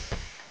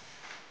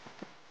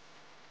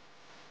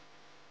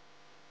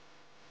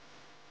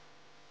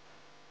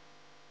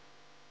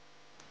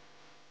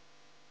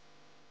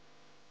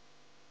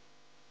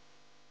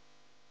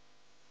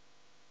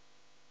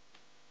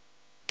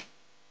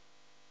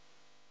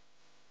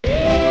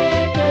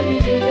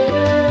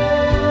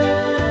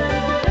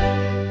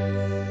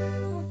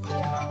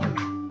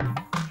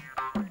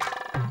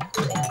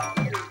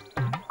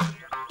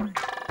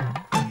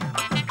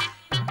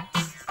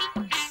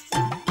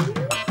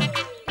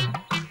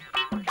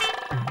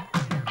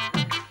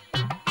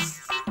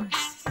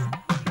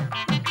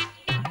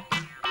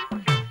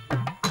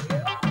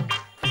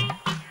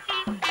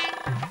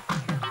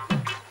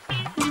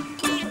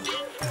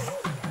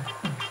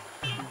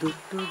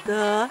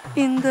 දුටුදා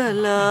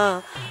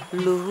ඉඳලා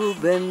ලුහු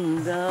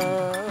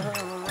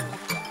බැන්දා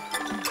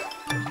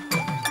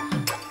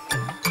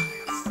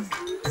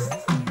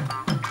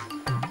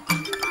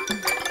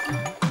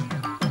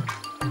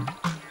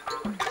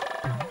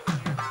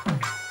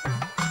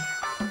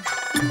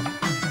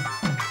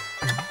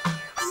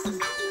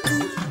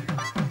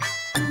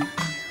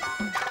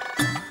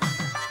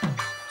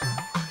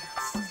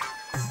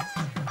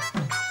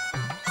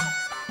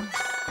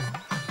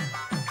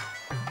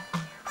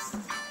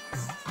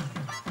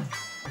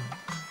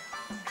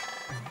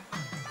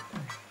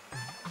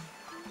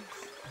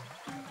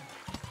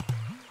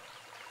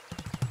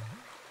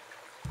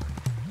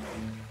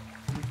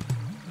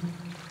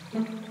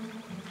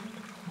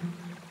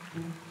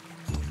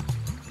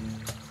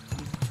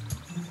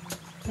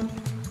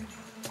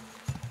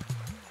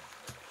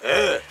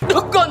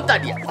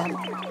ගොන්තඩිය.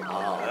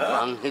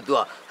 මං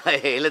හිතුවා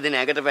එළදෙන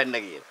ඇඟට පැන්න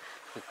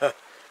කියලා.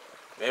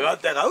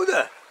 මේවත් කවුද?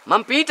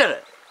 මං පීටර්.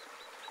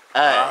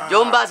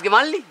 ජෝම්බාස්ගේ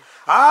මල්ලි.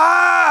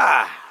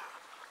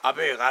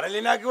 අපේ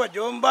කරලිනා කිව්වා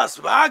ජෝම්බාස්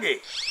වාගේ.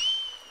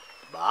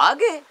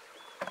 වාගේ?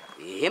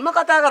 එහෙම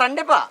කතා කරන්න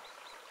එපා.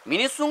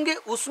 මිනිස්සුන්ගේ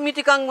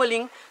උස්මිතිකම්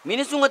වලින්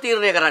මිනිසුන්ව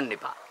තීරණය කරන්න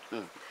එපා.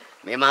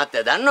 මේ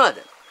මහත්තයා දන්නවද?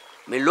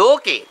 මේ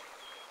ලෝකේ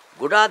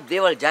ගොඩාක්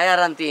දේවල් ජය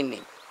අරන්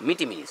තින්නේ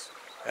මිටි මිනිස්සු.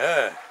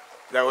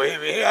 දැන් ඔය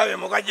මෙහාවේ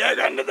මොකක්ද ජය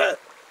ගන්නද?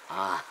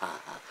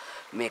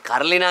 මේ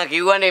කරලිනා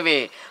කිව්වනේ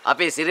මේ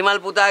අපේ සිරිමල්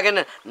පුතා ගැන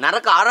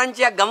නරක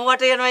ආරංචියක්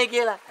ගමුවට යනවායි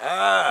කියලා.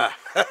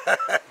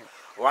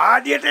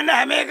 වාඩියට එන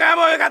හැම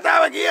එකම ඔය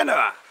කතාව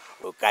කියනවා.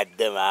 මොකද්ද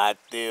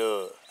මාත්‍යෝ?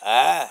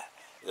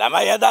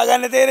 ළමයි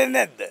හදාගන්න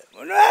තේරෙන්නේ නැද්ද?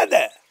 මොනවද?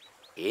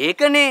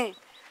 ඒකනේ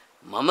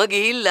මම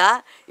ගිහිල්ලා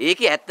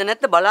ඒකේ ඇත්ත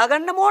නැත්ත බලා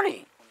ගන්න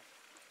ඕනේ.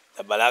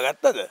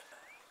 බලාගත්තද?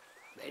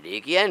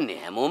 වැඩේ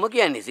කියන්නේ හැමෝම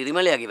කියන්නේ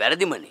සිරිමලයාගේ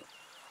වැරදිමනේ.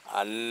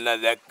 අන්න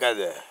දැක්කද?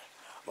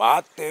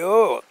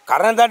 මාත්‍යෝ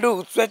කරදඬු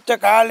උත්සච්ච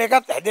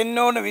කාලයකත් හැදෙන්න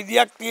ඕන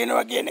විදියක්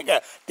තියෙනවා කියන එක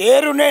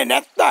තේරුනේ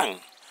නැත්තම්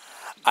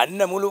අන්න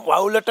මුළු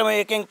පවුලටම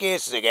එකෙන්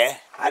කේස් එක.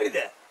 හරිද?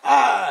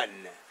 අන්න.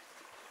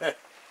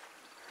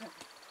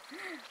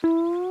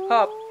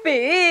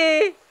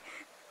 අපේ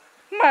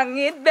මං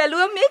ඒත්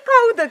බැලුවා මේ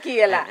කවුද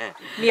කියලා.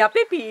 මේ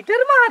අපේ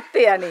පීටර්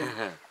මහත්තයානේ.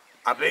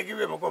 අපේ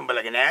කිව්වේ මොකෝ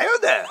උඹලගේ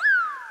නෑයෝද?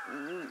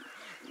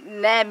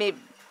 නෑ මේ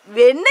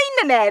වෙන්න ඉන්න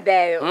නෑ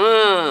බෑයෝ.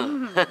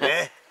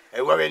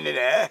 එව්ව වෙන්නේ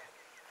නෑ.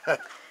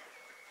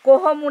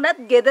 කොහොම වුණත්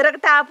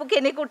ගෙදරකට ආපු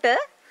කෙනෙකුට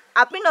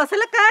අපි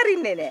නොසලකා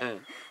ඉන්නේ නෑ.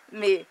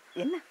 මේ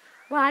එන්න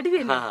වාඩි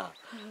වෙන්න.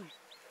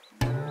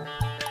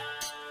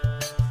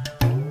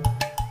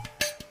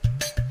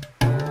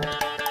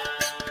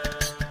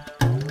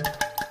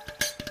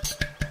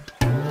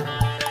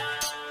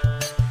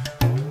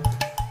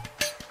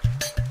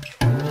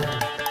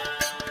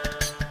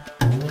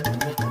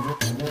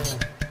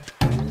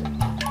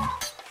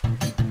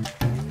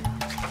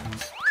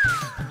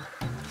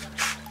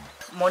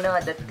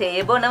 මොනවද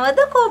තේ බොනවද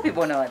කෝපි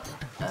බොනවද?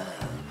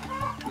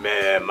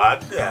 මේ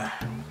මාත්‍යා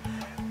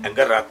අංග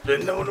රත්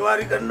වෙන්න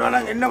මොනවාරි කරනවා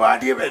නම් එන්න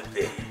වාඩිය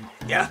පැත්තේ.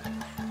 යා.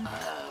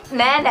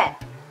 නෑ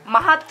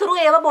මහත්තුරු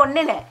ඒව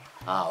බොන්නේ නෑ.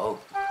 ඔව්.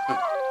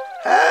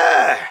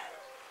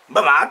 උඹ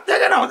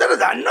මාත්‍යා ගැන හොඳට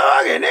දන්නවා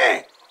වගේනේ.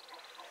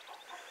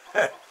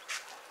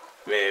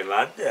 මේ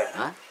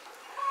මාත්‍යා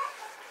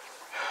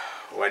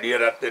වඩිය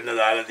රත් වෙන්න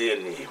දාලා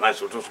තියෙන්නේ. මම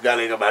සුටුස්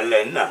ගාලා එක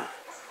බල්ලා එන්න.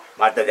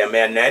 මට දැන්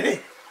යන්නේ නෑනේ.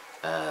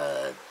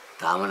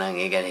 තාම නම්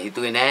ඒ ගැන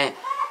හිතුවේ නෑ.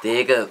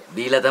 තේක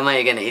බීලා තමයි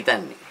ඒ ගැන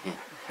හිතන්නේ.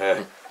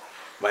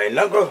 මම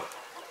එන්නකෝ.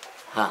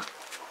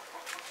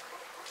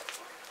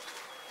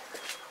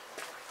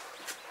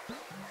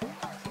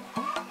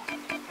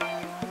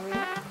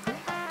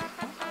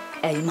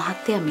 ඇයි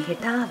මහත්තයා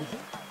මෙහෙට ආවේ?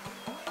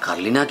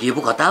 කරලිනා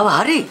කියපු කතාව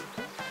හරි.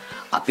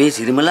 අපේ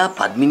සිරිමලා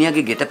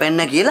පද්මිනියගේ ගෙට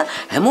පැන්න කියලා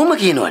හැමෝම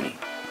කියනවනේ.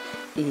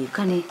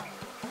 ඒකනේ.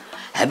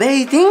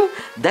 හැබැයි ඉතින්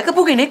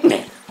දැකපු කෙනෙක්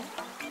නෑ.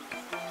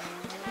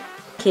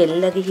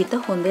 කෙල්ලගේ හිත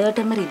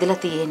හොඳටම රිදලා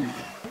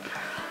තියෙන්නේ.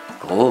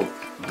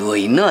 දුව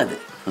ඉන්නවද?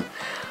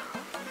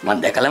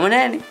 මං දැකලම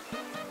නෑනේ.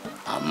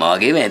 අම්මා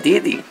වගේම ඇති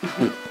ඉතින්.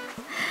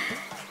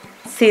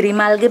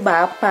 සිරිමල්ගේ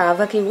බාප්පා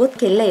ආව කිව්වොත්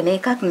කෙල්ල එන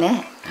එකක්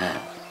නෑ.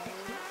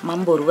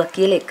 මම බොරුවක්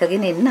කියලා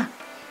එක්කගෙන එන්න.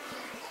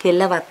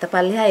 කෙල්ල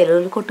වත්තපල්ලෙහා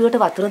එළවලු කොටුවට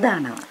වතුර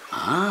දානවා.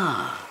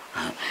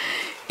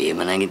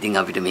 එහෙමනම් ඉතින්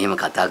අපිට මෙහෙම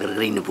කතා කර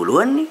කර ඉන්න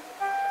පුළුවන් නේ.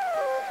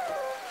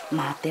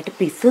 මාත්‍යට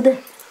පිස්සුද?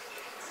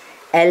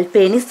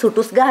 ඇල්පේනිස්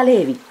සුටුස්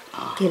ගාලේවි.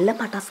 කෙල්ල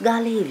පටස්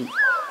ගාලේවි.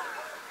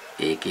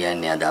 ඒ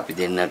කියන්නේ අද අපි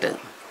දෙන්නට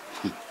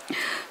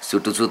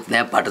සුටුසුත්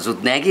නෑ පටසුත්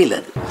නෑ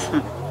කියලාද?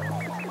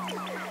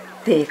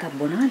 තේ එකක්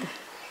බොනවද?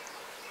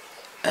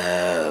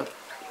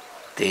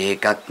 තේ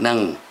එකක්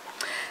නම්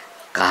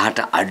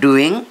කහට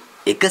අඩුවෙන්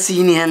එක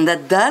සීනි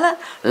හැන්දක් දාලා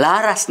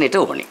ලාරස්නෙට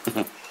ඕනේ.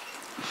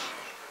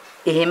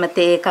 එහෙම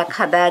තේ එකක්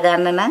හදා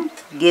ගන්න නම්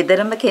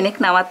ගෙදරම කෙනෙක්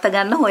නවත්ත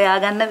ගන්න හොයා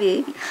ගන්න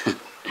වේවි.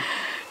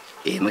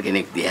 එහෙම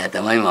කෙනෙක් දිහා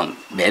තමයි මම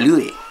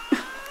බැලුවේ.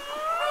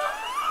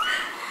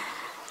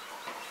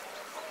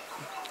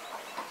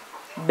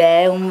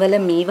 බෑවුම් වල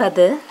මීවද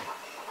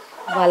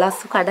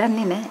වලස්සු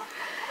කඩන්නේ නැහැ.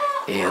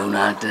 ඒ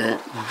වුණාට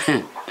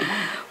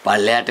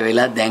පල්ලයට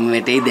වෙලා දැන්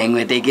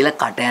වැටේ කියලා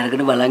කට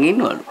අරගෙන බලන්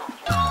ඉන්නවලු.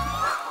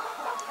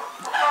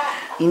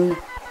 ඉන්න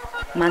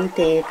මං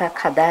තේ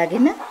එකක්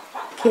හදාගෙන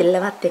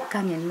කෙල්ලවත්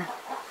එක්කන් එන්න.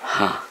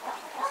 හා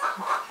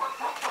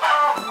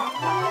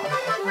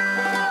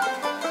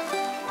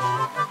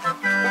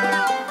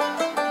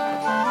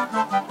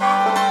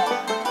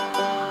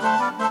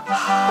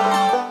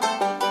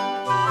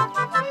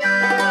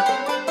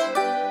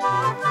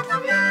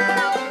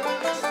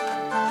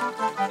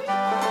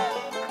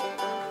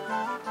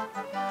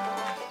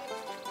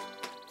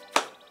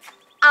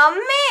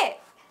අම්මේ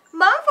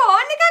මං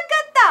ෆෝන් එකක්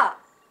ගත්තා.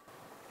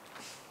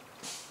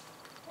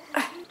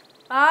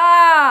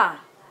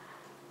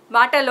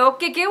 මට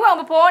ලොක්කේ කිව්වා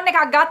උඹ ෆෝන් එකක්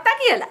ගත්තා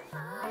කියලා.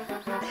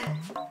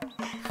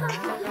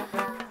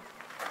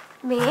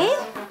 මේ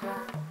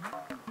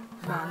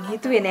මං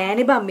හිතුවේ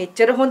නෑනේ බං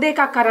මෙච්චර හොඳ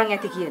එකක් අරන්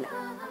ඇති කියලා.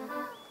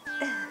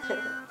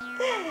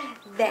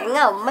 දැන්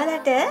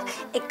අම්මලට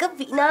එක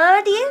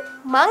විනාඩියේ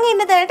මං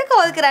ඉන්න තැනට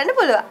කෝල් කරන්න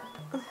පුළුවන්.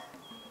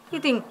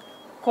 ඉතින්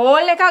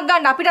කෝල් එකක්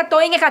ගන්න අපිට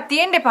ඔයින් එකක්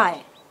තියෙන්න එපායි.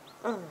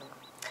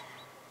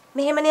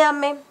 මෙහෙමනේ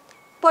අම්මේ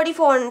පොඩි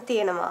ෆෝන්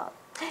තියෙනවා.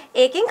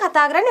 ඒකෙන්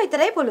කතා කරන්න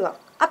විතරයි පුළුවන්.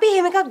 අපි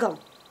එහෙම එකක් ගමු.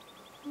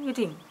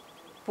 ඉතින්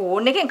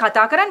ෆෝන් එකෙන්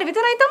කතා කරන්න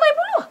විතරයි තමයි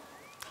පුළුවන්.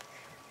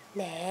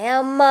 නෑ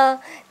අම්මා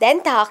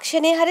දැන්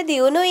තාක්ෂණය හරි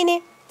දියුණුයිනේ.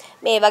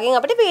 මේ වගේ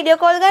අපිට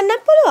වීඩියෝ කෝල්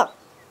ගන්නත් පුළුවන්.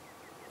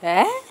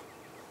 ඈ?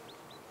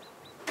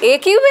 ඒ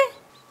කිව්වේ?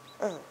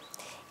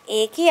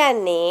 ඒ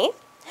කියන්නේ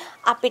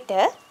අපිට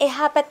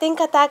එහා පැත්තෙන්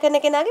කතා කරන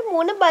කෙනාගේ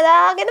මූණ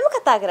බලාගෙනම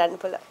කතා කරන්න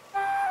පුළුවන්.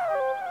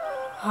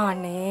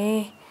 අනේ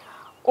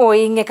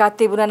ඔයින් එකක්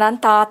තිබුණා නම්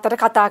තාත්තට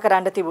කතා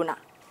කරන්න තිබුණා.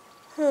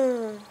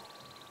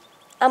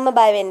 අම්මා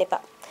බය වෙන්න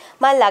එපා.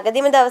 මම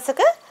ළඟදිම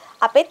දවසක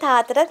අපේ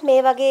තාත්තටත්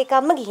මේ වගේ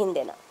එකක්ම ගිහින්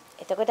දෙනවා.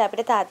 එතකොට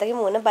අපිට තාත්තගේ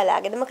මූණ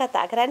බලාගෙනම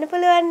කතා කරන්න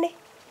පුළුවන්නේ.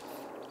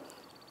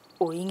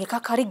 ඔයින්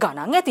එකක් හරි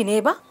ගණන් ඇති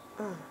නේ බා.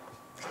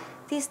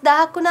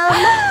 30000ක් වුණා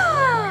අම්මා.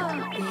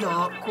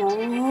 යකෝ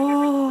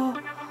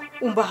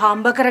උඹ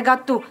හම්බ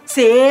කරගත්තු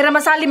සේරම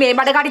සල්ලි මේ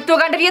බඩ කඩਿੱත්තුව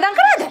ගන්න වියදම්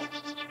කරාද?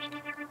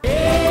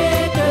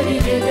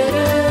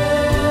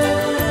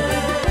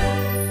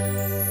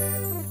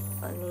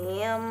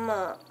 අනේ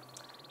අම්මා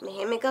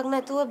මෙහෙම එකක්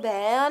නැතුව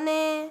බෑ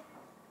අනේ.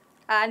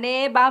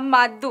 අනේ බම්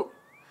මද්දු.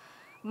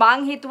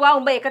 මං හිතුවා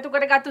උඹ එකතු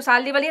කරගත්තු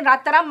සල්ලි වලින්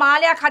රත්තරන්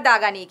මාලයක්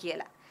හදාගනී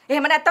කියලා.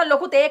 එහෙම නැත්තම්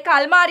ලොකු තේක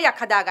අල්මාරියක්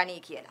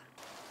හදාගනී කියලා.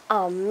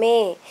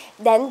 අම්මේ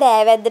දැන්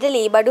දෑවැද්දට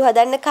ලී බඩු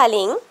හදන්න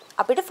කලින්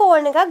අපිට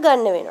ෆෝන් එකක්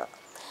ගන්න වෙනවා.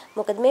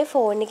 මොකද මේ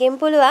ෆෝන් එකෙන්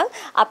පුළුවන්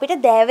අපිට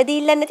දෑවැදි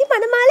ඉල්ලන්න නැති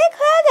මනමාලයක්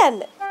හොයාගන්න.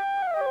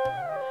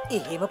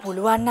 එහෙම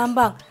පුළුවන් නම්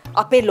බං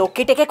අපේ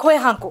ලොකෙට එකෙක්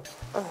හොයහන්කෝ.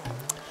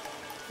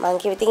 මං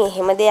කිව්ව ඉතින්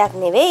එහෙම දෙයක්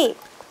නෙවෙයි.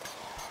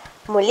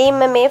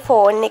 මුලින්ම මේ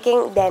ෆෝන් එකෙන්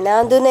දැන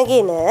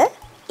අඳුනගෙන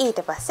ඊට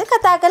පස්සේ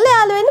කතා කරලා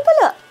යාළු වෙන්න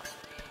පුළුවන්.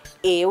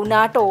 ඒ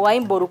උනාට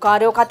ඕවයින්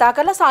බොරුකාරයෝ කතා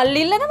කරලා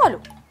සල්ලි ඉල්ලනවලු.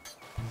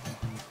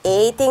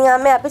 ඒ ඉතින්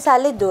අම්මේ අපි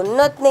සල්ලි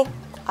දුන්නොත්නේ.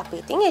 අපි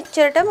ඉතින්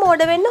එච්චරට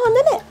මෝඩ වෙන්න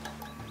හොඳ නෑ.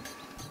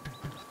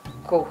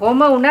 කොහොම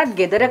වුණත්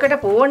ගෙදරකට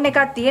ෆෝන් එකක්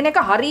තියෙන එක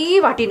හරිය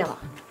වටිනවා.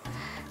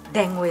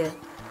 දැන් ඔය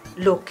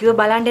ලොක්කියව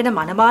බලන් දෙන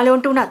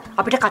මනමාලොන්ට උනත්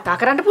අපිට කතා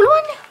කරන්න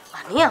පුළුවන් නේ.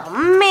 අනේ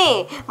අම්මේ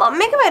මම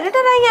මේක වැඩට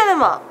අරන්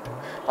යනවා.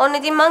 ඔන්න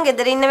ඉතින් මං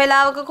ගෙදර ඉන්න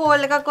වෙලාවක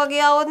කෝල් එකක්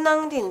වගේ ආවොත් නම්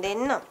ඉතින්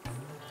දෙන්න.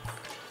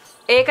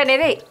 ඒක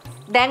නෙවෙයි.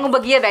 දැන් ඔබ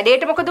ගිය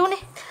වැඩේට මොකද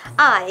උනේ?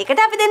 ඒකට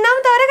අපි දෙන්නම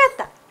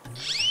තෝරගත්තා.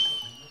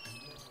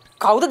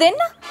 කවුද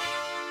දෙන්න?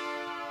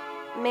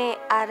 මේ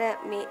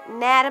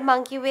නෑර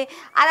මං කිව්වේ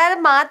අර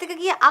මාතික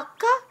ගිය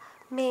අක්කා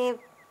මේ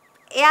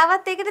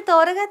එයාවත් ඒකට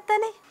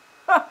තෝරගත්තනේ.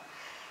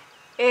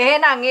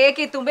 එහෙනම්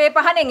ඒකි තුඹේ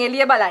පහනෙන්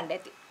එළිය බලන්න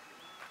ඇති.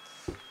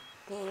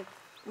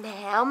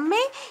 නෑ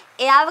අම්මේ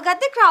එයාව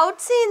ගත්තේ ක්‍රවුඩ්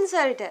සීන්ස්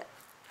වලට.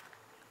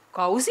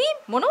 කව් සීන්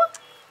මොනවද?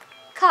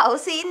 කව්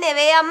සීන්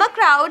නෙවෙයි අම්මා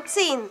ක්‍රවුඩ්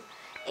සීන්.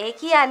 ඒ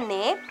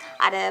කියන්නේ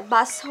අර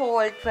බස්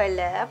හෝල්ට් වල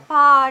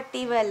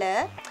පාටි වල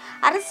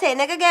අර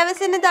සෙනග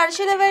ගැවසෙන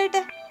දර්ශන වලට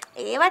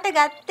ඒවට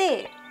ගත්තේ.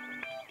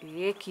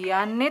 ඒ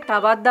කියන්නේ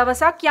තවත්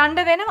දවසක්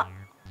යන්න වෙනවා.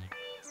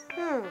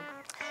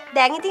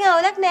 දැන් ඉතින්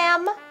අවුලක් නෑ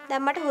අම්මා.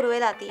 දැන් මට හුරු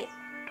වෙලා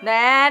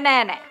තියෙන්නේ.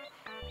 නෑ.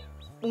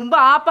 උඹ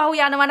ආපහු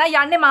යනවා නම්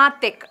යන්නේ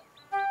මාත් එක්ක.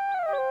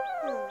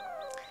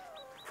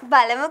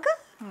 බලමුකෝ.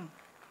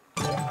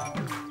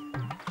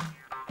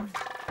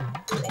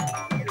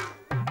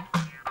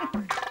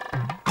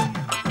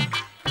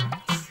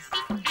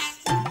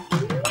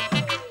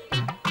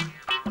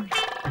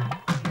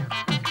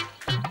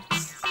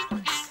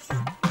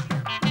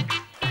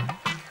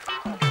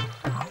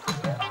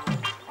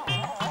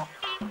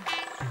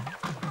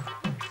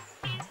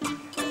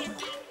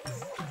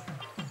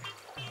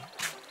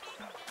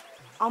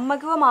 අම්මා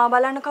කිව්වා මා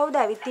බලන්න කවුද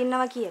ඇවිත්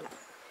ඉන්නවා කියලා.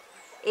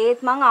 ඒත්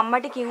මං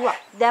අම්මට කිව්වා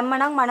දැම්ම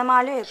නම්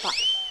මනමාලියෝ එපා.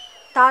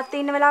 තාත්තා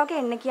ඉන්න වෙලාවක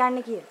එන්න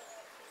කියන්නේ කියලා.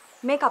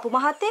 මේ කපු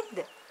මහත්තයෙක්ද?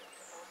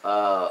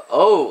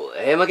 ඔව්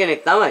එහෙම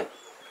කෙනෙක් තමයි.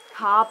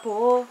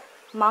 හාපෝ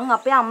මං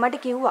අපේ අම්මට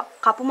කිව්වා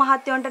කපු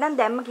මහත්තයන්ට නම්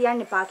දැම්ම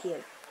කියන්න එපා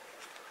කියලා.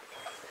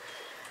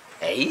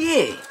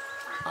 ඇයි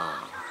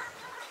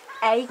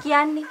ඇයි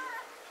කියන්නේ?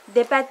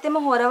 දෙපැත්තෙම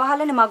හොර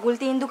වහලනේ මගුල්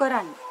තීන්දුව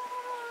කරන්නේ.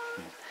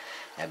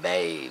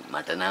 හැබැයි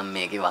මට නම්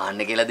මේකේ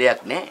වහන්න කියලා දෙයක්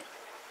නැහැ.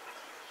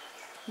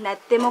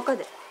 නැත්තේ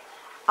මොකද?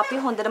 අපි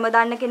හොඳටම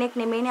දන්න කෙනෙක්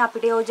නෙමෙයිනේ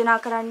අපිට යෝජනා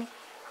කරන්නේ.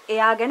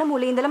 එයා ගැන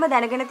මුලින් ඉඳලම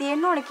දැනගෙන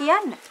තියෙන්න ඕන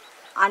කියන්න.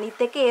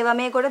 අනිත් එක ඒව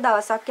මේ කොට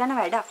දවසක් යන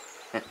වැඩක්.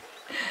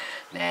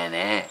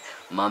 නෑ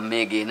මම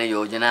මේ ගේන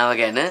යෝජනාව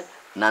ගැන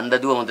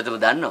නන්දදුව හොඳටම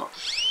දන්නවා.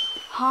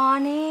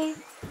 හානේ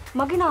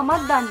මගේ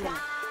නමක් දන්නේ.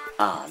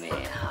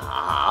 මේ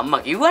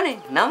අම්මා කිව්වනේ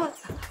නම.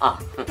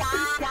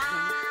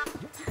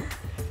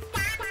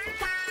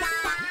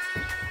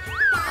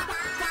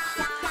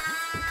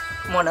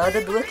 මොනවද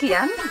දුව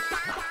කියන්නේ?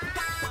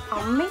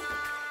 අම්මේ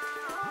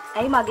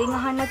ඇයි මගෙන්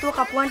අහන්න නැතුව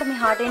කපුවන්ට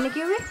මෙහාට එන්න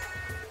කිව්වේ?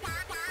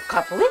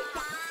 කපුවේ?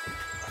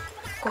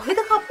 කොහෙද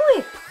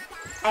කපුවේ?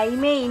 ඇයි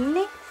මේ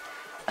ඉන්නේ?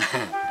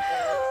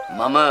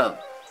 මම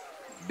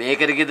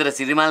බේකරි ගෙදර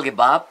සිරිමල්ගේ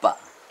බාප්පා.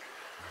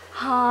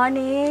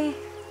 හානේ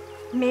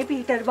මේ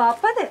පීටර්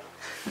බාප්පද?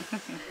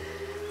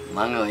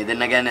 මම ඔය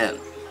දෙන්න ගැන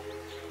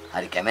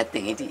හරි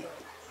කැමැත්තෙන් හිටියේ.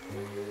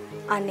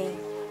 අනේ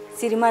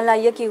සිරිමල්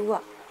අයියා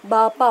කිව්වා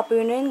බාප්පා අප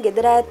වෙනුවෙන්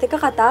ගෙදර ඇත් එක්ක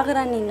කතා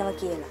කරන්න ඉන්නවා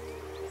කියලා.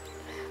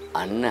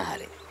 අන්න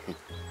හරි.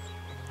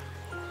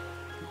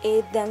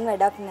 ඒත් දැන්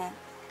වැඩක් නෑ.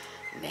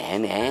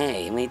 නෑ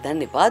එහෙම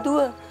හිතන්න එපා දුව.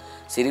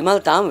 සිරිමල්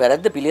තාම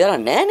වැරද්ද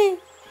පිළිගන්නේ නෑනේ.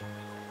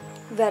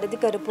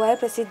 වැරදි කරපු අය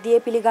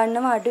ප්‍රසිද්ධියේ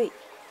පිළිගන්නව අඩුයි.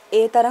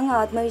 ඒ තරම්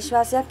ආත්ම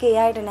විශ්වාසයක් ඒ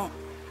අයට නෑ.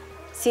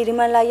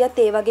 සිරිමල්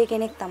අයියත් ඒ වගේ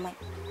කෙනෙක් තමයි.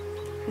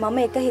 මම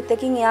එක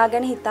හිතකින් එයා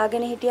ගැන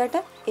හිතාගෙන හිටියට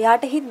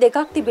එයාට හිත දෙකක්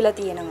තිබිලා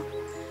තියෙනවා.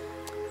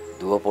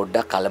 දුව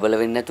පොඩ්ඩක් කලබල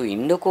වෙන්නේ නැතුව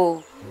ඉන්නකෝ.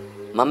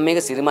 මම මේක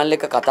සිරිමල්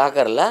එක්ක කතා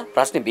කරලා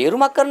ප්‍රශ්නේ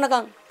බේරුමක්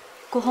කරනකම්.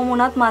 කොහොම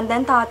වුණත් මං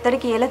දැන් තාත්තට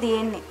කියලා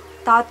තියෙන්නේ.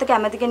 තාත්තා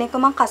කැමති කෙනෙක්ව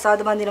මං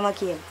කසාද බඳිනවා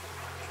කියලා.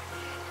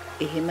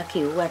 එහෙම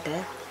කිව්වට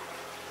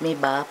මේ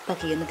බාප්පා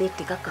කියන දේ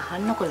ටිකක්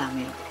අහන්නකො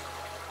ළමයෝ.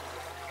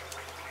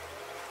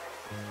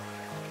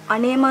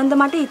 අනේ මන්ද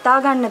මට හිතා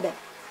ගන්න බෑ.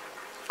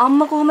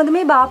 අම්මා කොහොමද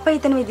මේ බාප්පා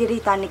හිතන විදිහට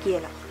හිතන්නේ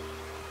කියලා.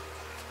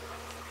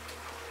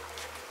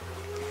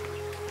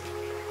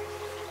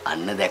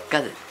 අන්න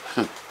දැක්කද?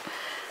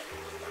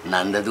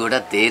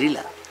 නන්දදුවටත්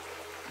තේරිලා.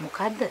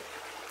 මොකද්ද?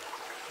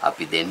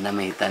 අපි දෙන්නම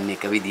හිතන්නේ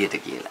එක විදියට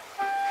කියලා.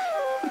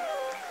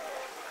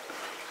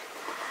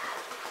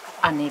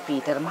 අනේ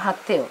පීටර්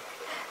මහත්තයෝ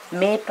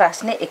මේ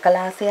ප්‍රශ්නේ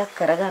එකලාසයක්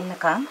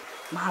කරගන්නකම්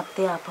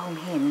මහත්තයා අපහු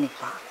මෙහෙ එන්න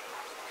එපා.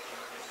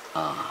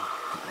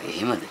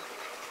 එහෙමද?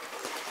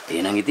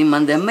 එහෙනම් ඉතින්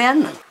මං දැම්ම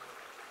යන්නම්.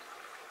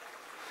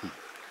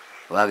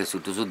 ඔයාගේ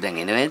සුටුසුත්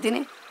දැන් එනවා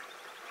ඇතිනේ.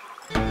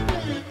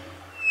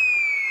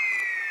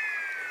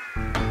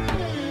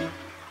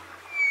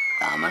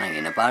 තාම නම්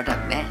එන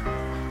පාටක් නෑ.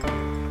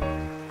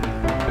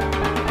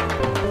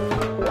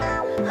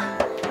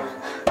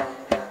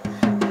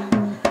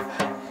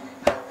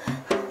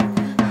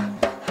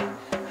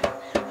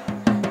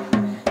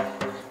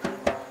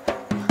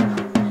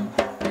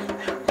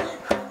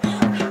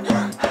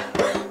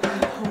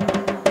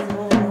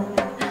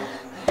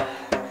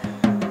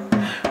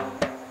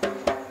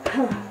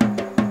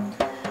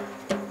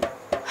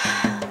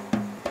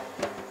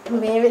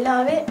 මේ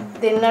වෙලාවේ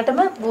දෙන්නටම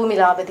භූමි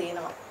ලාභ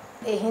තියෙනවා.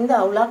 ඒ හින්දා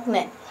අවුලක්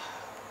නැහැ.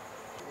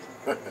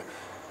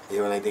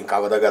 ඒවන ඉතින්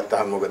කවදා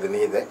ගත්තාම මොකද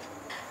නේද?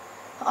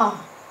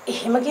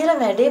 එහෙම කියලා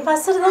වැඩේ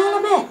පස්සට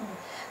දාලා බෑ.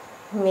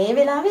 මේ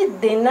වෙලාවේ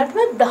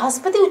දෙන්නටම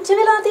බ්‍රහස්පති උච්ච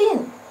වෙලා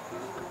තියෙන්නේ.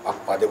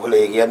 අප්පා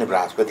දෙපොලේ කියන්නේ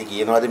බ්‍රහස්පති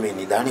කියනවාද මේ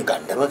නිදානේ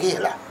ගණ්ඩම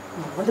කියලා?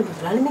 මොකද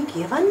මුදලාලි මේ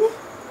කියවන්නේ?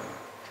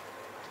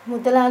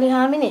 මුදලාලි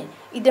හාමිනේ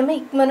ඉඩම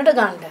ඉක්මනට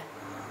ගන්න.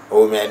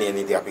 ඔව්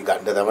මෑණියනි ඉතින් අපි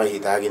ගණ්ඩ තමයි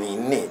හිතාගෙන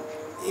ඉන්නේ.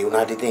 ඒ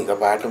වුණාට ඉතින්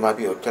එකපාරටම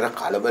අපි ඔච්චර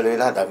කලබල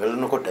වෙලා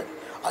දඟලනකොට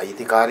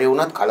අයිතිකාරය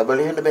වුණත් කලබල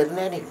වෙන්න බැරි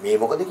නෑනේ. මේ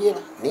මොකද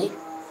කියලා නේ?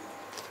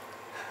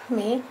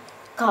 මේ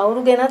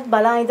කවුරු ගැනත්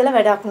බලා ඉඳලා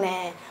වැඩක්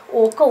නෑ.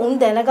 ඕක උන්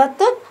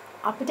දැනගත්තොත්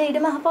අපිට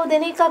ඉඩම හපව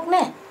දෙන එකක්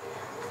නෑ.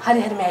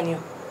 හරි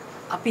මෑනියෝ.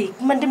 අපි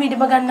ඉක්මනටම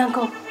ඉඩම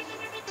ගන්නම්කෝ.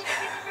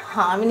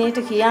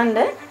 හාමිනේට කියන්න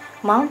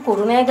මං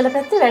කුරුණෑගල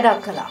පැත්තේ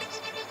වැඩක් කළා.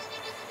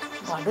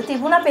 වඩු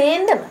තිබුණා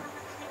පේන්නම.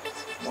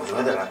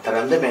 මොනවද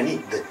රත්තරන්ද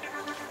මැණික්ද?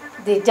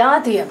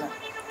 දෙජාතියම.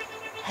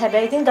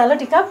 හැබැයි ඉතින් ගල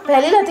ටිකක්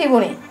පැලිලා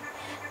තිබුණේ.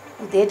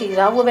 උදේට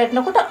ඉරාවුව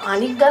වැටෙනකොට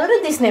අනික් ගලට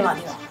දිස්නේ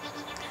වදිනවා.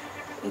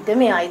 ඉත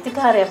මේ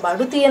අයිතිකාරය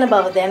බඩු තියෙන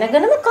බව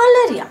දැනගෙනම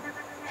කල්ලාරියා.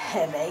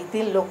 හැබැයි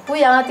ඉතින් ලොකු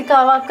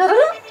යාතිකාවක්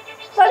කරලා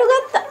බඩු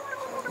ගත්තා.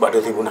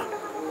 බඩු තිබුණා.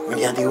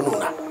 මිනිහා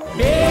දිනුනා.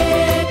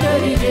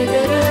 Bekari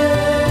Gedara.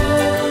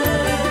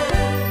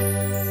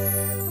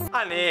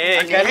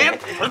 අනේ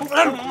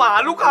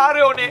මාළු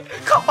කාරයෝනේ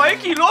කපයි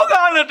කිලෝ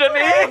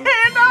ගානටනේ.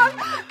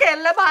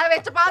 කෙල්ල බය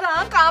වෙච්ච පාර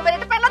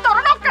කාමරේට පැනලා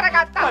දොරණක්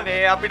කරගත්තා.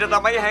 අනේ අපිට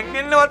තමයි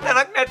හැංගෙන්නවත්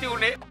තැනක් නැති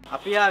උනේ.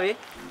 අපි ආවේ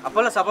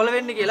අපල සඵල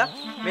වෙන්න කියලා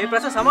මේ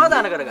ප්‍රශ්න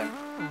සමාදාන කරගන්න.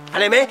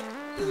 අනේ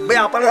මේ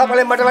අපල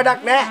සඵලෙන් මට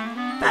වැඩක් නෑ.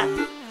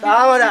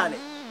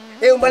 සාවධානේ.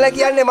 ඒ උඹලා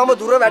කියන්නේ මම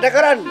දුර වැඩ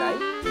කරන්නයි.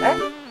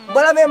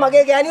 උඹලා මේ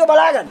මගේ ගෑණියෝ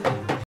බලාගන්න.